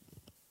blessed.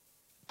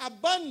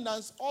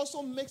 Abundance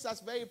also makes us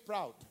very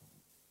proud.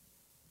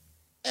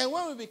 And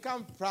when we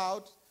become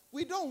proud,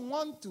 we don't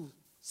want to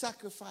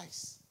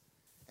sacrifice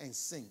and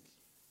sing.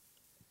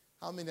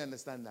 How many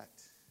understand that?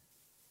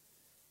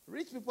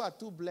 Rich people are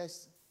too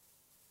blessed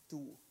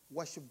to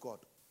worship God.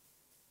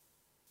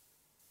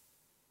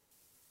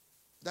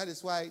 That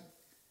is why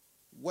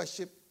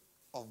worship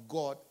of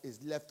God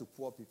is left to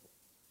poor people.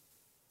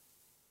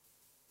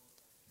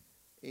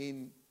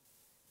 In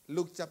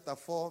Luke chapter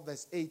 4,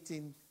 verse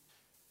 18,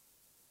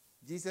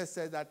 Jesus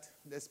said that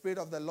the Spirit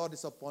of the Lord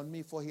is upon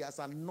me, for he has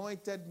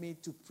anointed me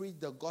to preach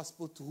the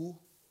gospel to who?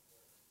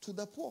 To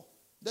the poor.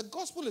 The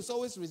gospel is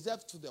always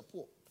reserved to the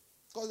poor,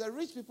 because the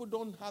rich people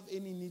don't have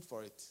any need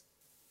for it.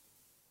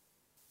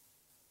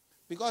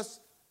 Because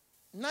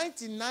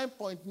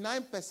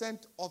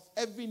 99.9% of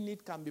every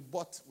need can be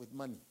bought with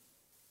money.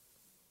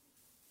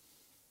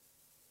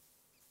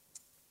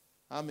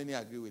 How many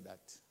agree with that?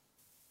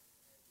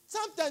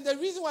 Sometimes the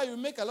reason why we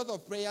make a lot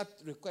of prayer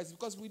requests is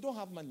because we don't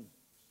have money.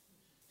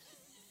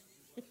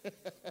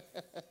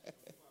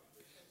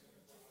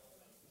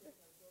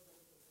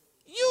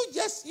 You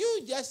just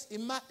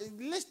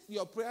list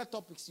your prayer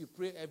topics you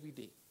pray every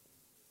day.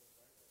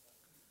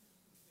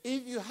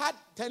 If you had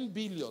 10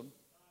 billion,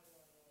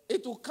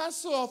 it will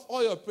cancel off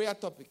all your prayer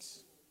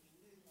topics.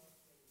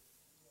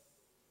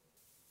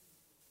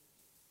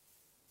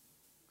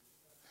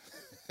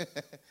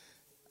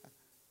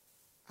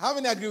 How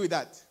many agree with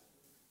that?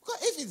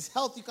 Because if it's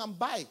health, you can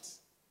buy it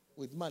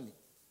with money.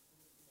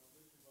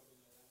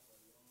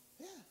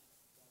 Yeah.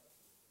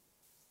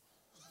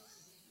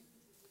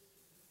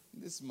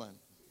 This man,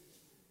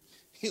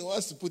 he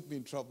wants to put me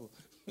in trouble.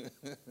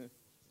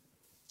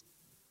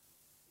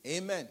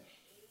 Amen.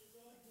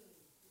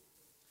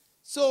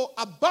 So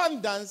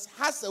abundance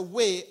has a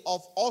way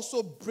of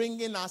also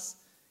bringing us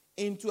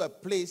into a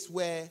place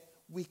where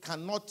we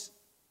cannot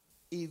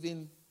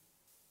even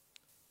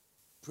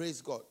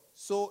praise God.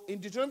 So in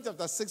Deuteronomy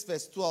chapter 6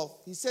 verse 12,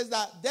 he says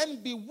that,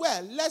 then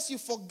beware lest you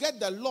forget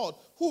the Lord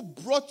who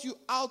brought you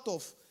out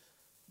of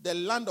the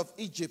land of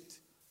Egypt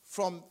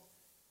from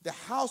the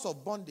house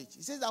of bondage.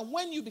 He says that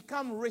when you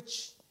become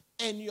rich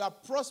and you are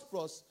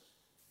prosperous,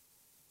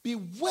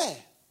 beware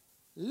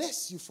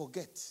lest you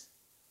forget.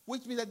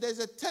 Which means that there's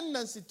a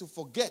tendency to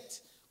forget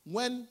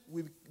when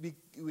we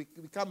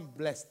become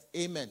blessed.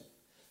 Amen.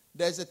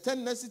 There's a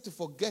tendency to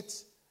forget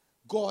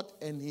God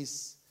and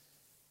his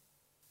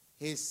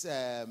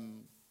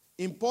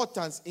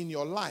importance in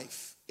your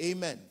life.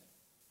 Amen.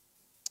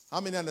 How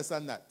many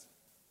understand that?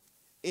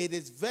 It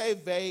is very,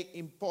 very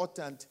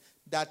important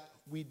that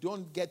we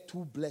don't get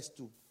too blessed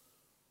to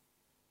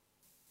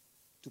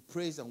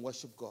praise and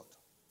worship God.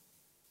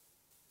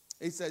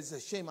 It's a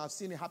shame. I've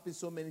seen it happen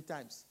so many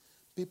times.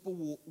 People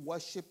will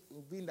worship,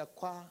 will be in the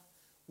choir,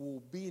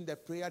 will be in the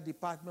prayer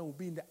department, will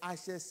be in the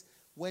ashes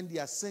when they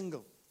are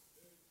single,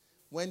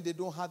 when they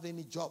don't have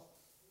any job.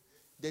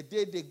 The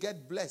day they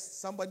get blessed,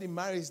 somebody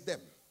marries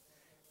them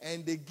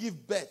and they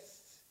give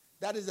birth.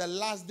 That is the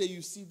last day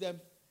you see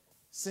them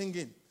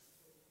singing.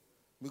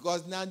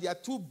 Because now they are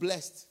too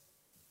blessed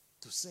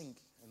to sing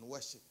and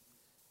worship.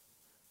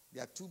 They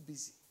are too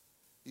busy.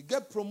 You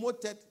get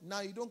promoted,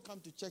 now you don't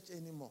come to church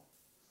anymore.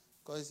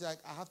 Because it's like,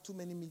 I have too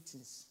many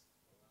meetings.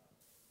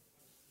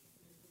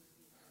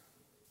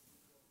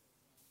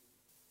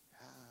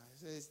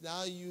 Says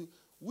now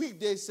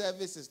weekday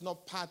service is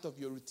not part of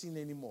your routine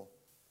anymore.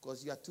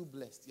 Because you are too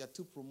blessed. You are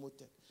too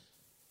promoted.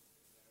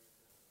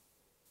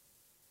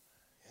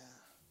 Yeah.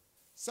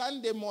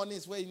 Sunday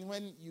mornings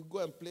when you go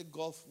and play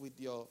golf with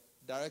your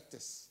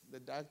directors. The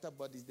director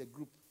bodies, the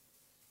group.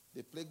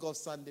 They play golf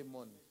Sunday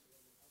morning.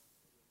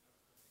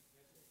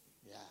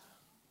 Yeah.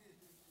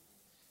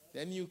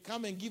 Then you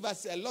come and give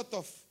us a lot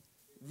of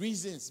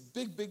reasons.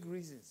 Big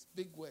reasons.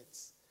 Big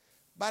words.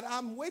 But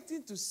I'm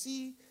waiting to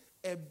see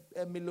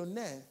a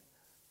millionaire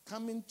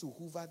coming to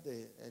Hoover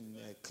and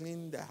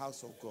clean the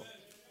house of God.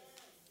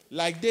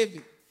 Like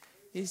David.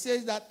 He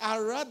says that I'd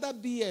rather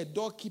be a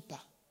doorkeeper.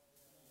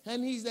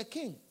 And he's the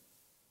king.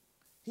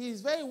 He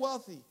is very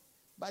wealthy.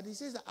 But he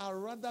says that I'd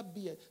rather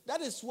be a...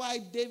 That is why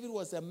David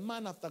was a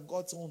man after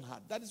God's own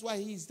heart. That is why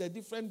he's a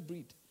different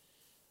breed.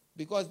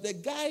 Because the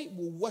guy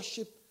will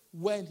worship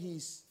when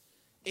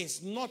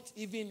it's not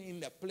even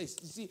in the place.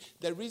 You see,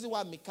 the reason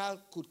why Michal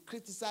could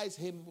criticize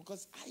him,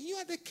 because you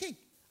are the king.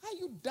 How are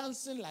you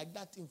dancing like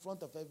that in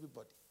front of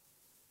everybody?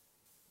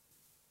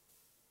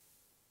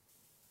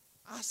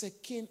 As a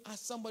king, as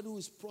somebody who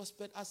is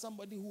prospered, as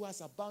somebody who has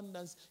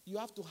abundance, you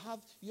have to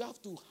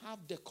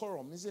have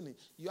decorum, isn't it?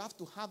 You have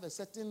to have a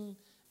certain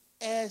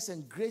airs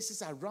and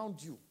graces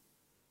around you.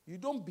 You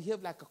don't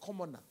behave like a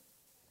commoner.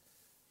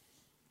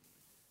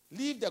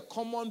 Leave the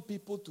common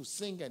people to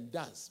sing and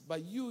dance.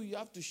 But you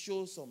have to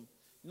show some.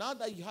 Now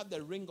that you have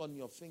the ring on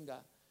your finger,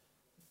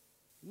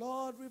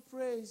 Lord, we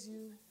praise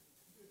you,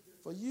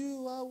 for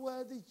you are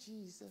worthy,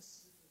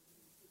 Jesus.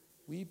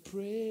 We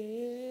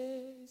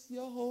praise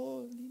your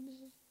holy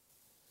name.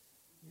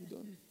 You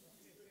don't.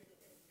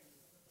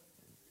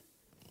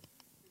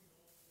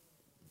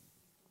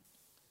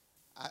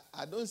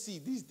 I don't see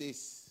these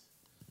days.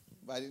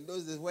 But in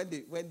those days, when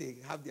they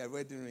have their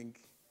wedding ring,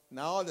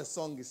 now all the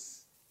song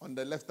is on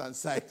the left-hand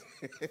side.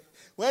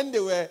 When they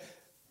were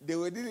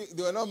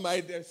not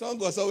married, the song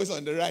was always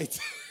on the right.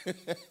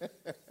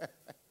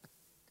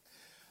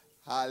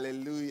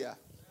 Hallelujah.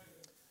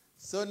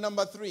 So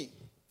number 3,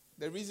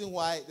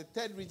 the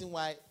third reason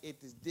why it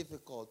is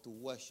difficult to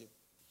worship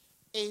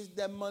is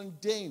the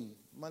mundane.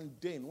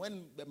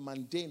 When the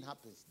mundane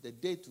happens, the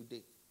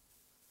day-to-day,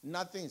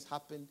 nothing has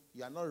happened.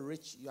 You are not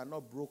rich, you are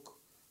not broke.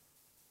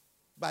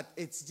 But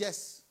it's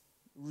just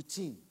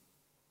routine.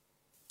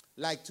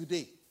 Like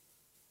today,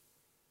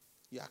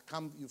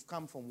 you've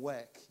come from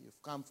work,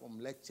 you've come from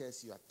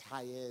lectures, you are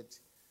tired.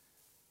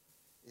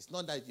 It's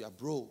not that you are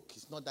broke,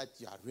 it's not that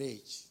you are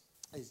rich.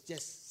 It's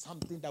just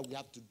something that we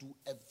have to do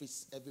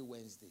every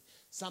Wednesday.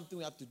 Something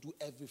we have to do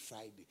every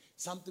Friday.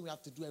 Something we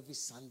have to do every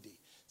Sunday.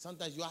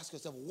 Sometimes you ask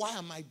yourself, why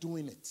am I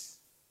doing it?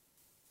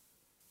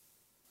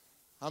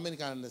 How many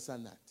can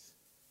understand that?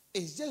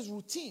 It's just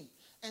routine.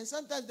 And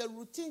sometimes the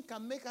routine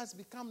can make us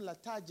become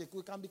lethargic.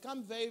 We can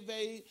become very,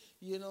 very,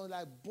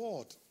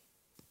 bored.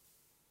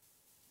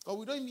 Or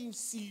we don't even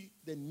see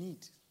the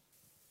need.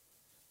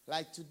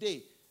 Like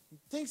today,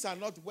 things are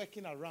not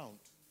working around.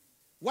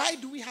 Why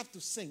do we have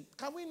to sing?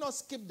 Can we not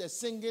skip the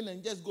singing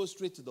and just go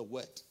straight to the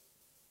word?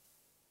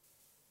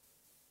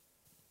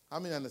 How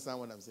many understand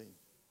what I'm saying?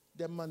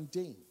 The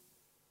mundane.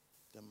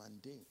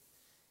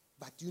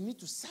 But you need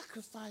to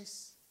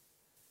sacrifice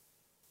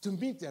to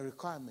meet the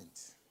requirement.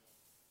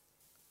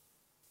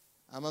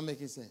 Am I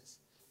making sense?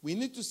 We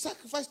need to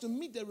sacrifice to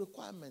meet the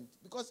requirement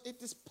because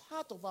it is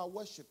part of our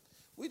worship.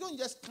 We don't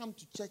just come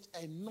to church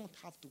and not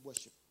have to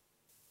worship.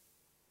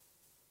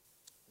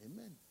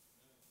 Amen.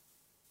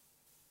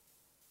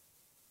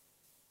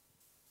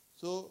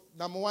 So,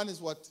 number 1 is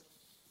what?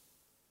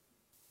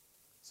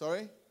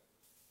 Sorry?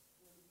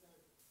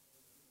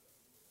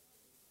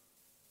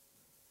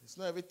 It's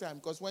not every time.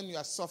 Because when you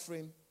are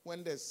suffering,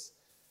 when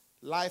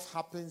life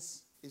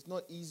happens, it's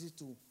not easy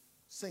to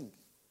sing.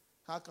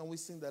 How can we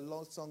sing the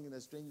Lord's song in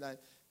a strange land?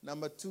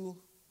 Number 2,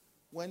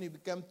 when you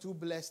become too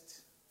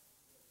blessed.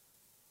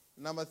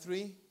 Number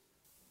 3.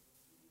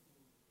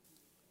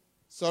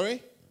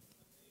 Sorry?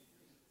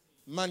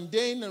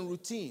 Mundane and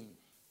routine.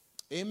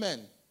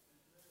 Amen.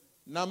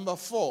 Number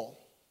 4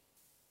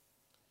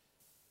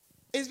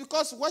 is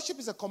because worship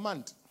is a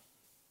command.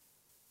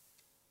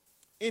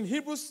 In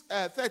Hebrews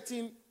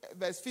 13,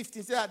 verse 15,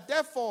 it says,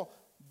 therefore,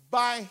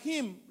 by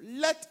him,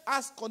 let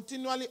us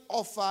continually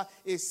offer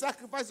a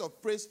sacrifice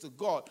of praise to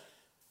God.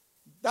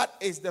 That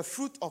is the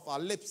fruit of our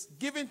lips,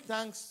 giving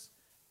thanks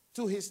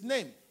to his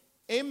name.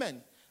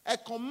 Amen. A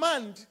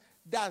command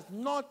does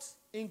not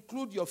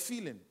include your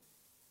feeling.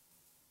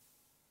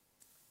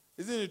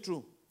 Isn't it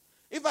true?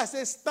 If I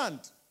say stand,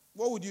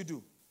 what would you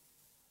do?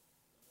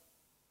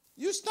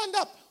 You stand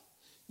up.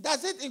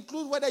 Does it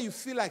include whether you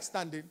feel like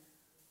standing?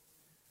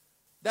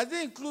 Does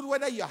it include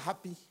whether you are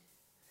happy?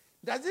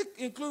 Does it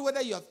include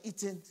whether you have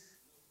eaten?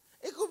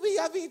 It could be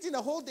you have eaten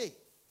the whole day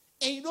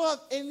and you don't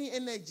have any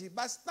energy.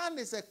 But stand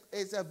is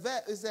a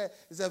verb,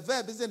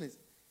 isn't it?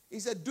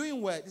 It's a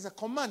doing word. It's a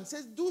command. It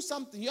says do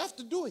something. You have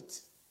to do it.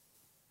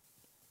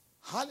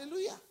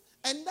 Hallelujah.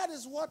 And that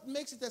is what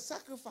makes it a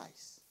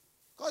sacrifice.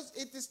 Because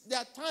there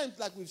are times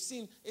like we've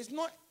seen, it's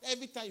not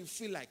every time you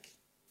feel like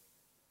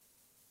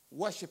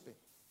worshiping.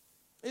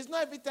 It's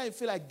not every time you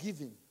feel like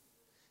giving.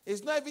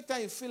 It's not every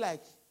time you feel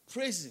like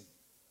praising.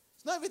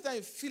 It's not every time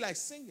you feel like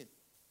singing.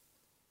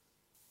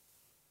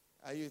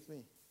 Are you with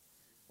me?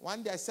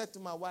 One day I said to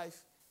my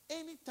wife,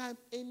 anytime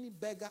any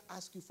beggar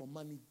asks you for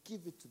money,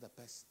 give it to the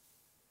person.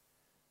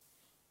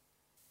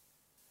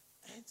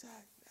 And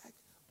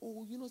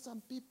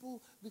some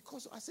people,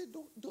 because I said,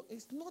 don't,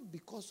 it's not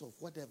because of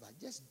whatever,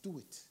 just do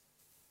it.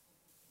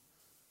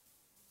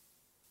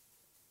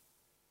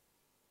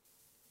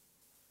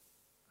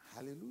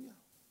 Hallelujah.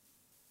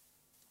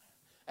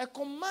 A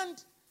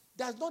command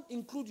does not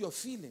include your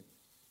feeling.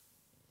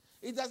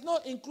 It does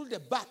not include the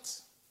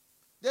but.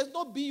 There's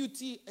no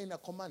BUT in a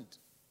command.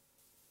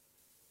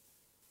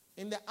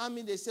 In the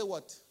army, they say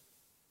what?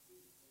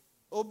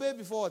 Obey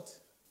before what?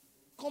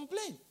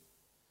 Complain.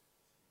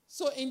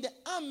 So in the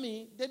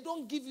army, they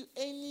don't give you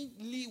any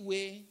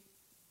leeway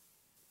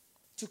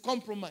to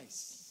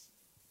compromise.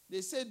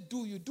 They say,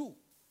 do, you do.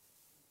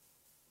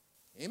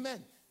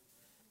 Amen.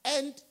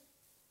 And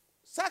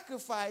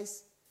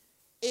sacrifice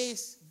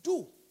is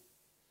do.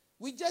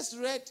 We just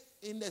read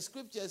in the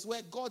scriptures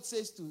where God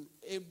says to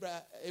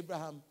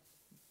Abraham,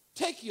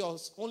 take your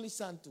only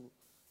son to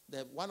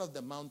one of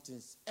the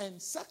mountains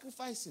and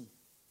sacrifice him.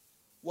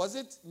 Was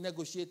it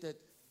negotiated?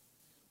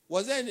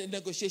 Was there any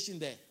negotiation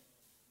there?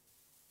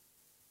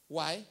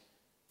 Why?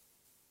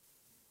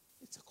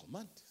 It's a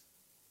command.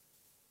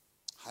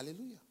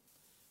 Hallelujah.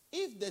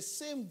 If the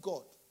same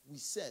God we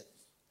serve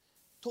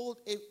told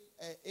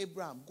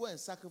Abraham, go and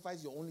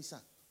sacrifice your only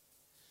son,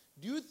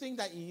 do you think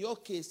that in your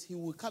case he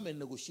will come and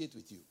negotiate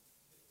with you?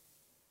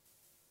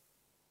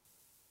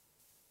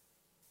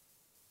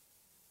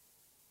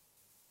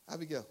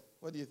 Abigail,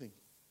 what do you think?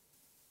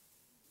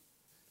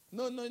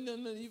 No.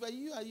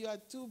 You are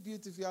too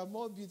beautiful. You are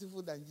more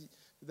beautiful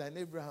than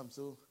Abraham.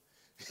 So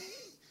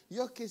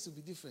your case will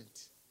be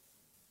different.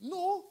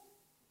 No,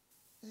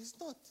 it's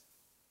not.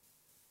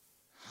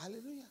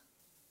 Hallelujah.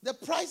 The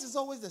price is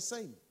always the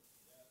same.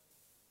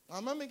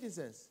 Am I making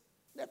sense?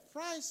 The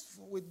price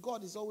with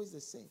God is always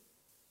the same.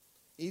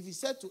 If he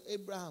said to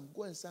Abraham,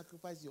 go and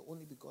sacrifice your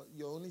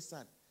only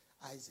son,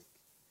 Isaac,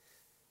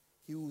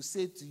 he will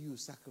say to you,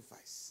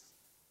 sacrifice.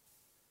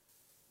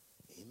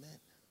 Amen.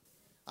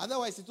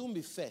 Otherwise, it won't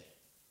be fair.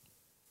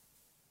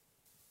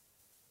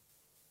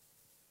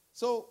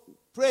 So,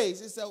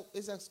 praise is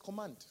a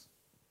command.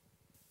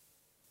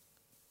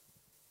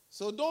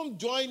 So, don't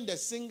join the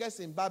singers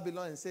in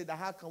Babylon and say that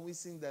how can we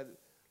sing the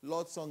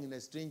Lord's song in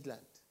a strange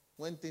land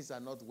when things are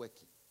not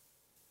working?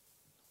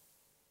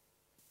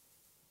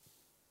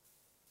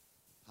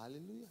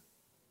 Hallelujah.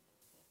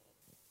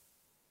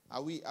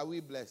 Are we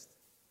blessed?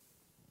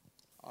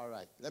 All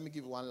right. Let me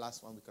give you one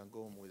last one. We can go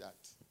home with that.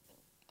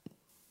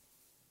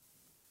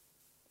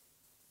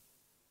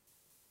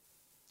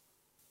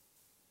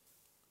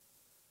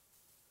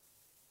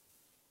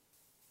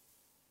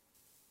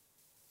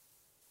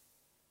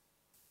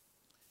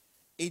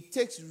 It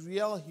takes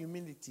real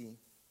humility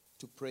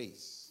to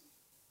praise.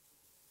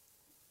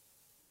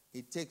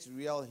 It takes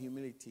real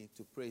humility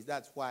to praise.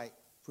 That's why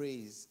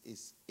praise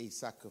is a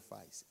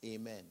sacrifice.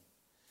 Amen.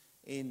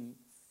 In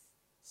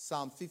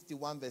Psalm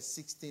 51, verse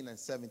 16 and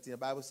 17, the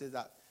Bible says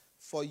that,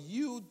 for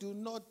you do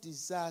not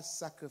desire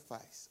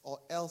sacrifice, or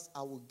else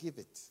I will give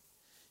it.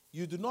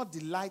 You do not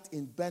delight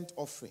in burnt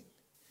offering.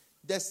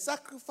 The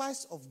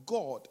sacrifice of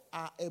God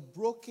are a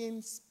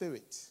broken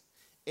spirit,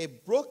 a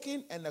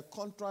broken and a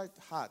contrite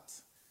heart.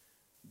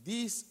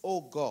 These,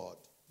 O God,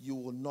 you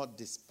will not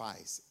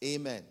despise.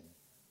 Amen.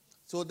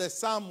 So the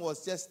psalm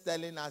was just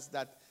telling us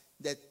that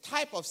the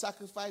type of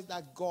sacrifice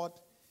that God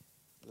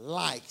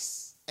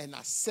likes and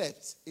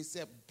accepts is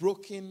a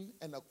broken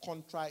and a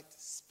contrite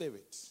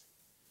spirit,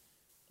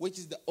 which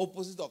is the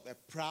opposite of a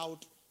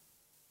proud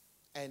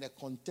and a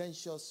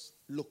contentious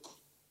look.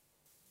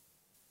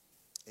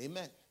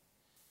 Amen.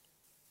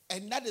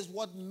 And that is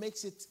what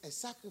makes it a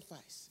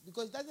sacrifice.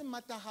 Because it doesn't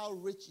matter how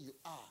rich you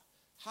are,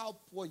 how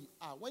poor you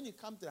are. When you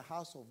come to the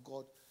house of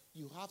God,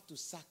 you have to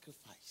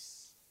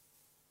sacrifice.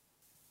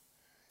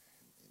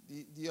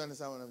 Do you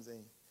understand what I'm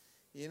saying?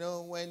 You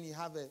know, when you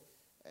have a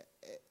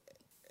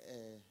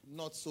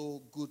not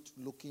so good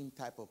looking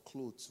type of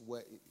clothes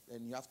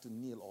and you have to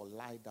kneel or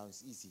lie down,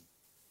 it's easy.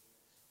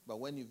 But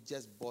when you've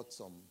just bought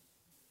some,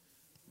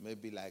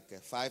 maybe like a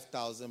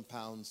 5,000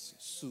 pounds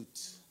suit,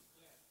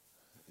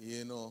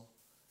 you know,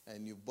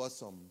 and you bought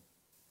some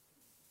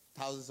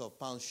thousands of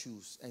pound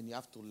shoes and you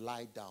have to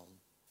lie down.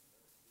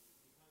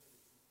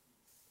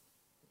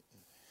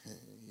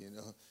 You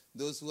know,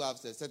 those who have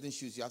certain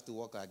shoes, you have to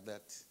walk like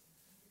that.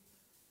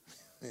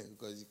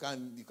 Because you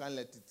can't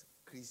let it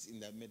crease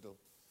in the middle.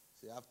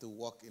 So you have to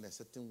walk in a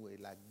certain way,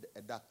 like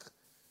a duck.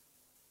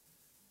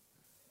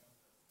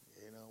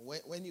 You know,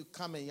 when you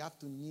come and you have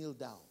to kneel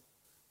down,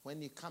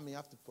 when you come and you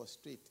have to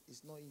prostrate,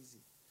 it's not easy.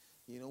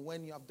 You know,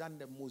 when you have done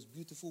the most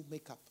beautiful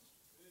makeup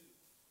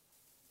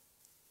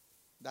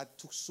that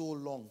took so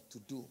long to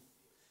do,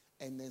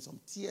 and then some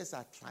tears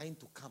are trying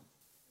to come.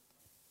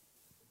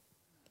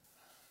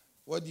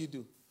 What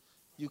do?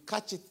 You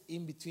catch it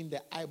in between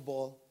the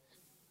eyeball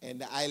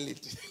and the eyelid.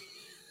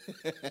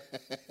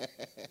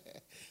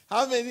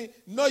 How many?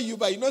 Not you,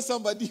 but you know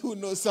somebody who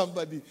knows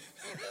somebody.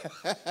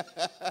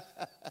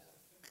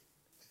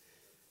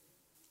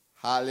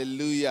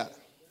 Hallelujah.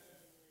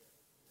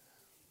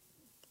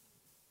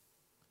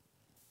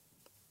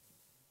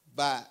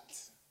 But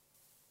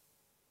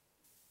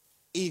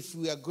if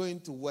we are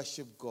going to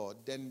worship God,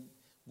 then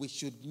we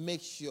should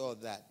make sure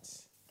that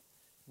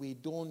we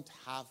don't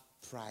have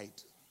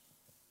pride.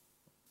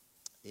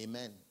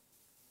 Amen.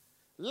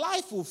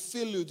 Life will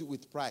fill you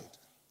with pride.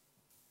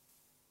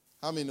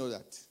 How many know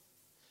that?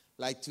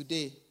 Like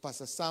today,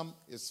 Pastor Sam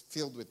is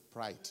filled with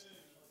pride.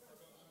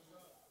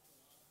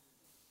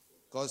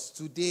 Because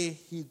today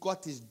he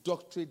got his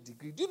doctorate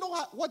degree. Do you know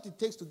what it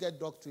takes to get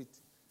doctorate?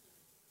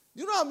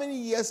 Do you know how many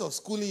years of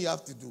schooling you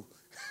have to do?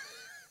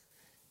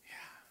 Yeah.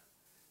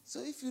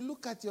 So if you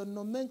look at your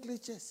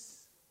nomenclatures,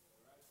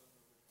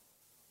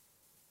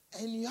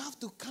 and you have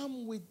to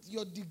come with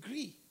your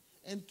degree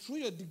and throw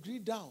your degree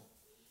down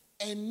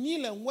and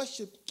kneel and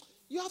worship,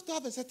 you have to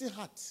have a certain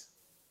heart.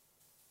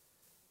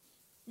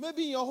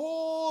 Maybe in your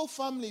whole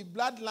family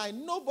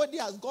bloodline, nobody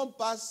has gone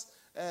past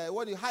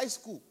high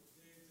school.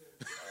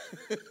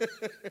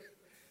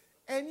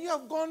 And you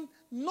have gone,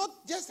 not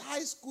just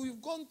high school,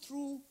 you've gone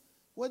through,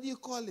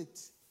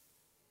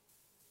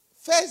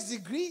 first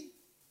degree,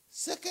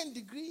 second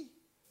degree.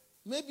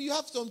 Maybe you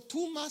have some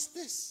 2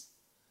 masters.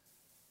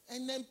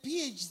 And then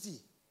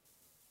PhD.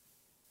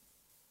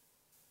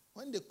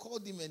 When they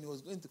called him and he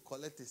was going to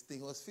collect his thing,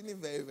 he was feeling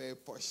very, very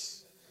posh.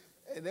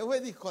 And then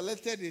when he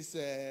collected his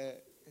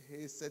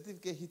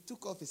certificate, he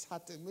took off his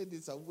hat and made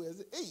it some way. I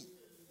said, hey,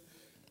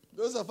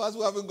 those of us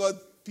who haven't got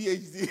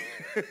PhD,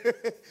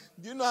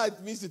 do you know how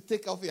it means to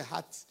take off your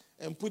hat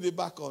and put it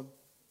back on?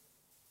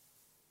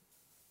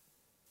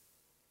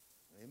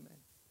 Amen.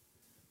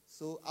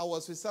 So I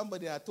was with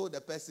somebody, I told the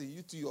person,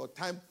 you to your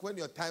time, when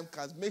your time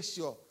comes, make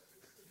sure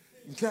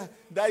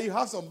that you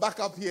have some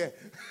backup here.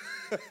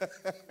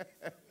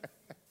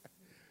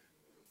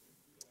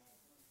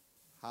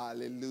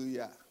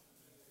 Hallelujah.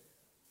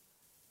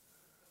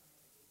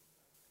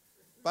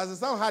 Pastor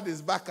Sam had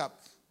his backup.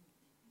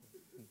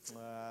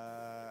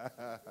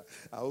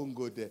 I won't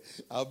go there.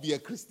 I'll be a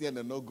Christian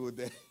and not go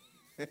there.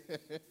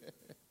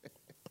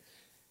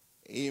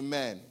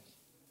 Amen.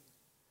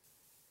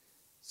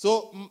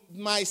 So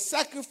my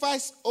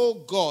sacrifice, oh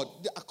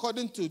God,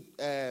 according to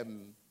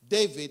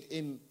David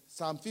in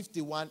Psalm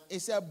 51,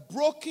 is a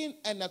broken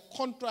and a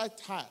contrite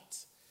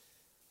heart,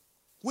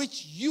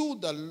 which you,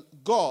 the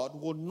God,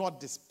 will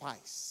not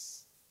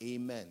despise.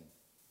 Amen.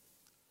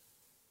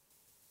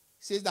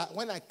 He says that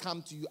when I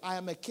come to you, I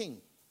am a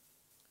king,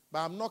 but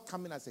I'm not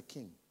coming as a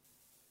king.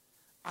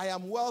 I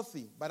am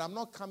wealthy, but I'm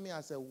not coming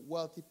as a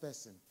wealthy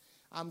person.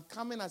 I'm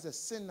coming as a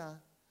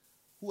sinner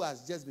who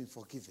has just been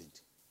forgiven.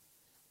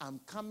 I'm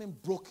coming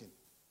broken.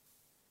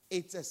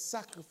 It's a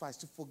sacrifice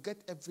to forget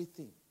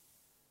everything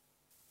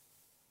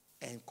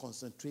and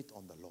concentrate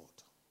on the Lord.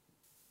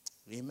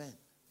 Amen.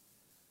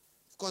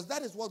 Because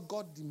that is what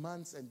God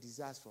demands and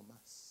desires from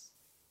us.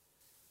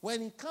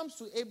 When he comes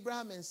to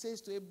Abraham and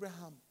says to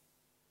Abraham,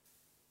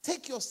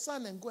 take your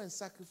son and go and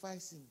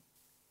sacrifice him,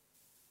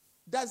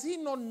 does he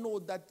not know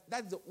that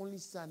that's the only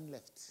son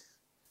left?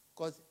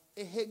 Because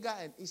Hagar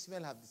and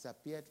Ishmael have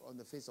disappeared on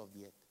the face of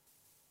the earth.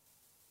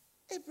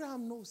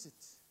 Abraham knows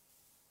it.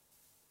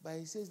 But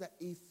he says that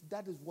if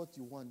that is what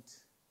you want,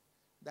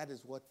 that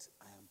is what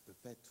I am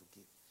prepared to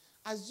give.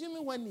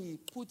 Assuming when he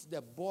put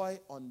the boy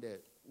on the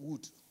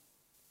wood,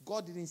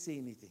 God didn't say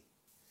anything.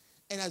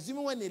 And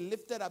assuming when he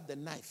lifted up the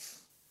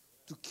knife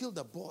to kill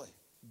the boy,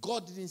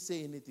 God didn't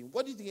say anything.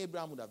 What do you think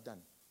Abraham would have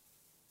done?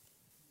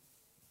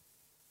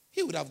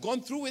 He would have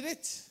gone through with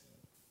it.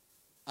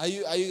 Are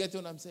you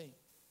getting what I'm saying?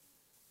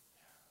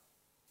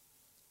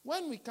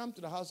 When we come to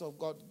the house of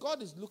God,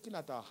 God is looking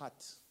at our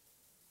heart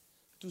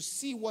to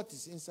see what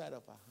is inside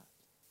of our heart.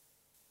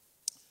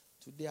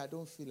 Today, I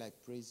don't feel like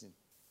praising.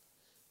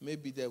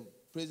 Maybe the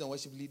praise and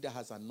worship leader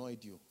has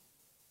annoyed you.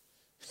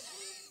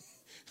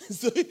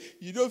 So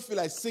you don't feel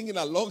like singing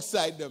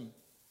alongside them.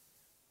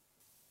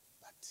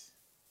 But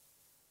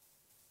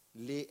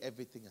lay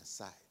everything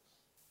aside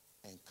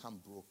and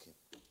come broken.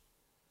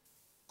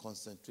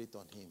 Concentrate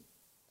on him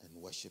and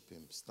worship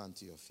him. Stand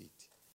to your feet.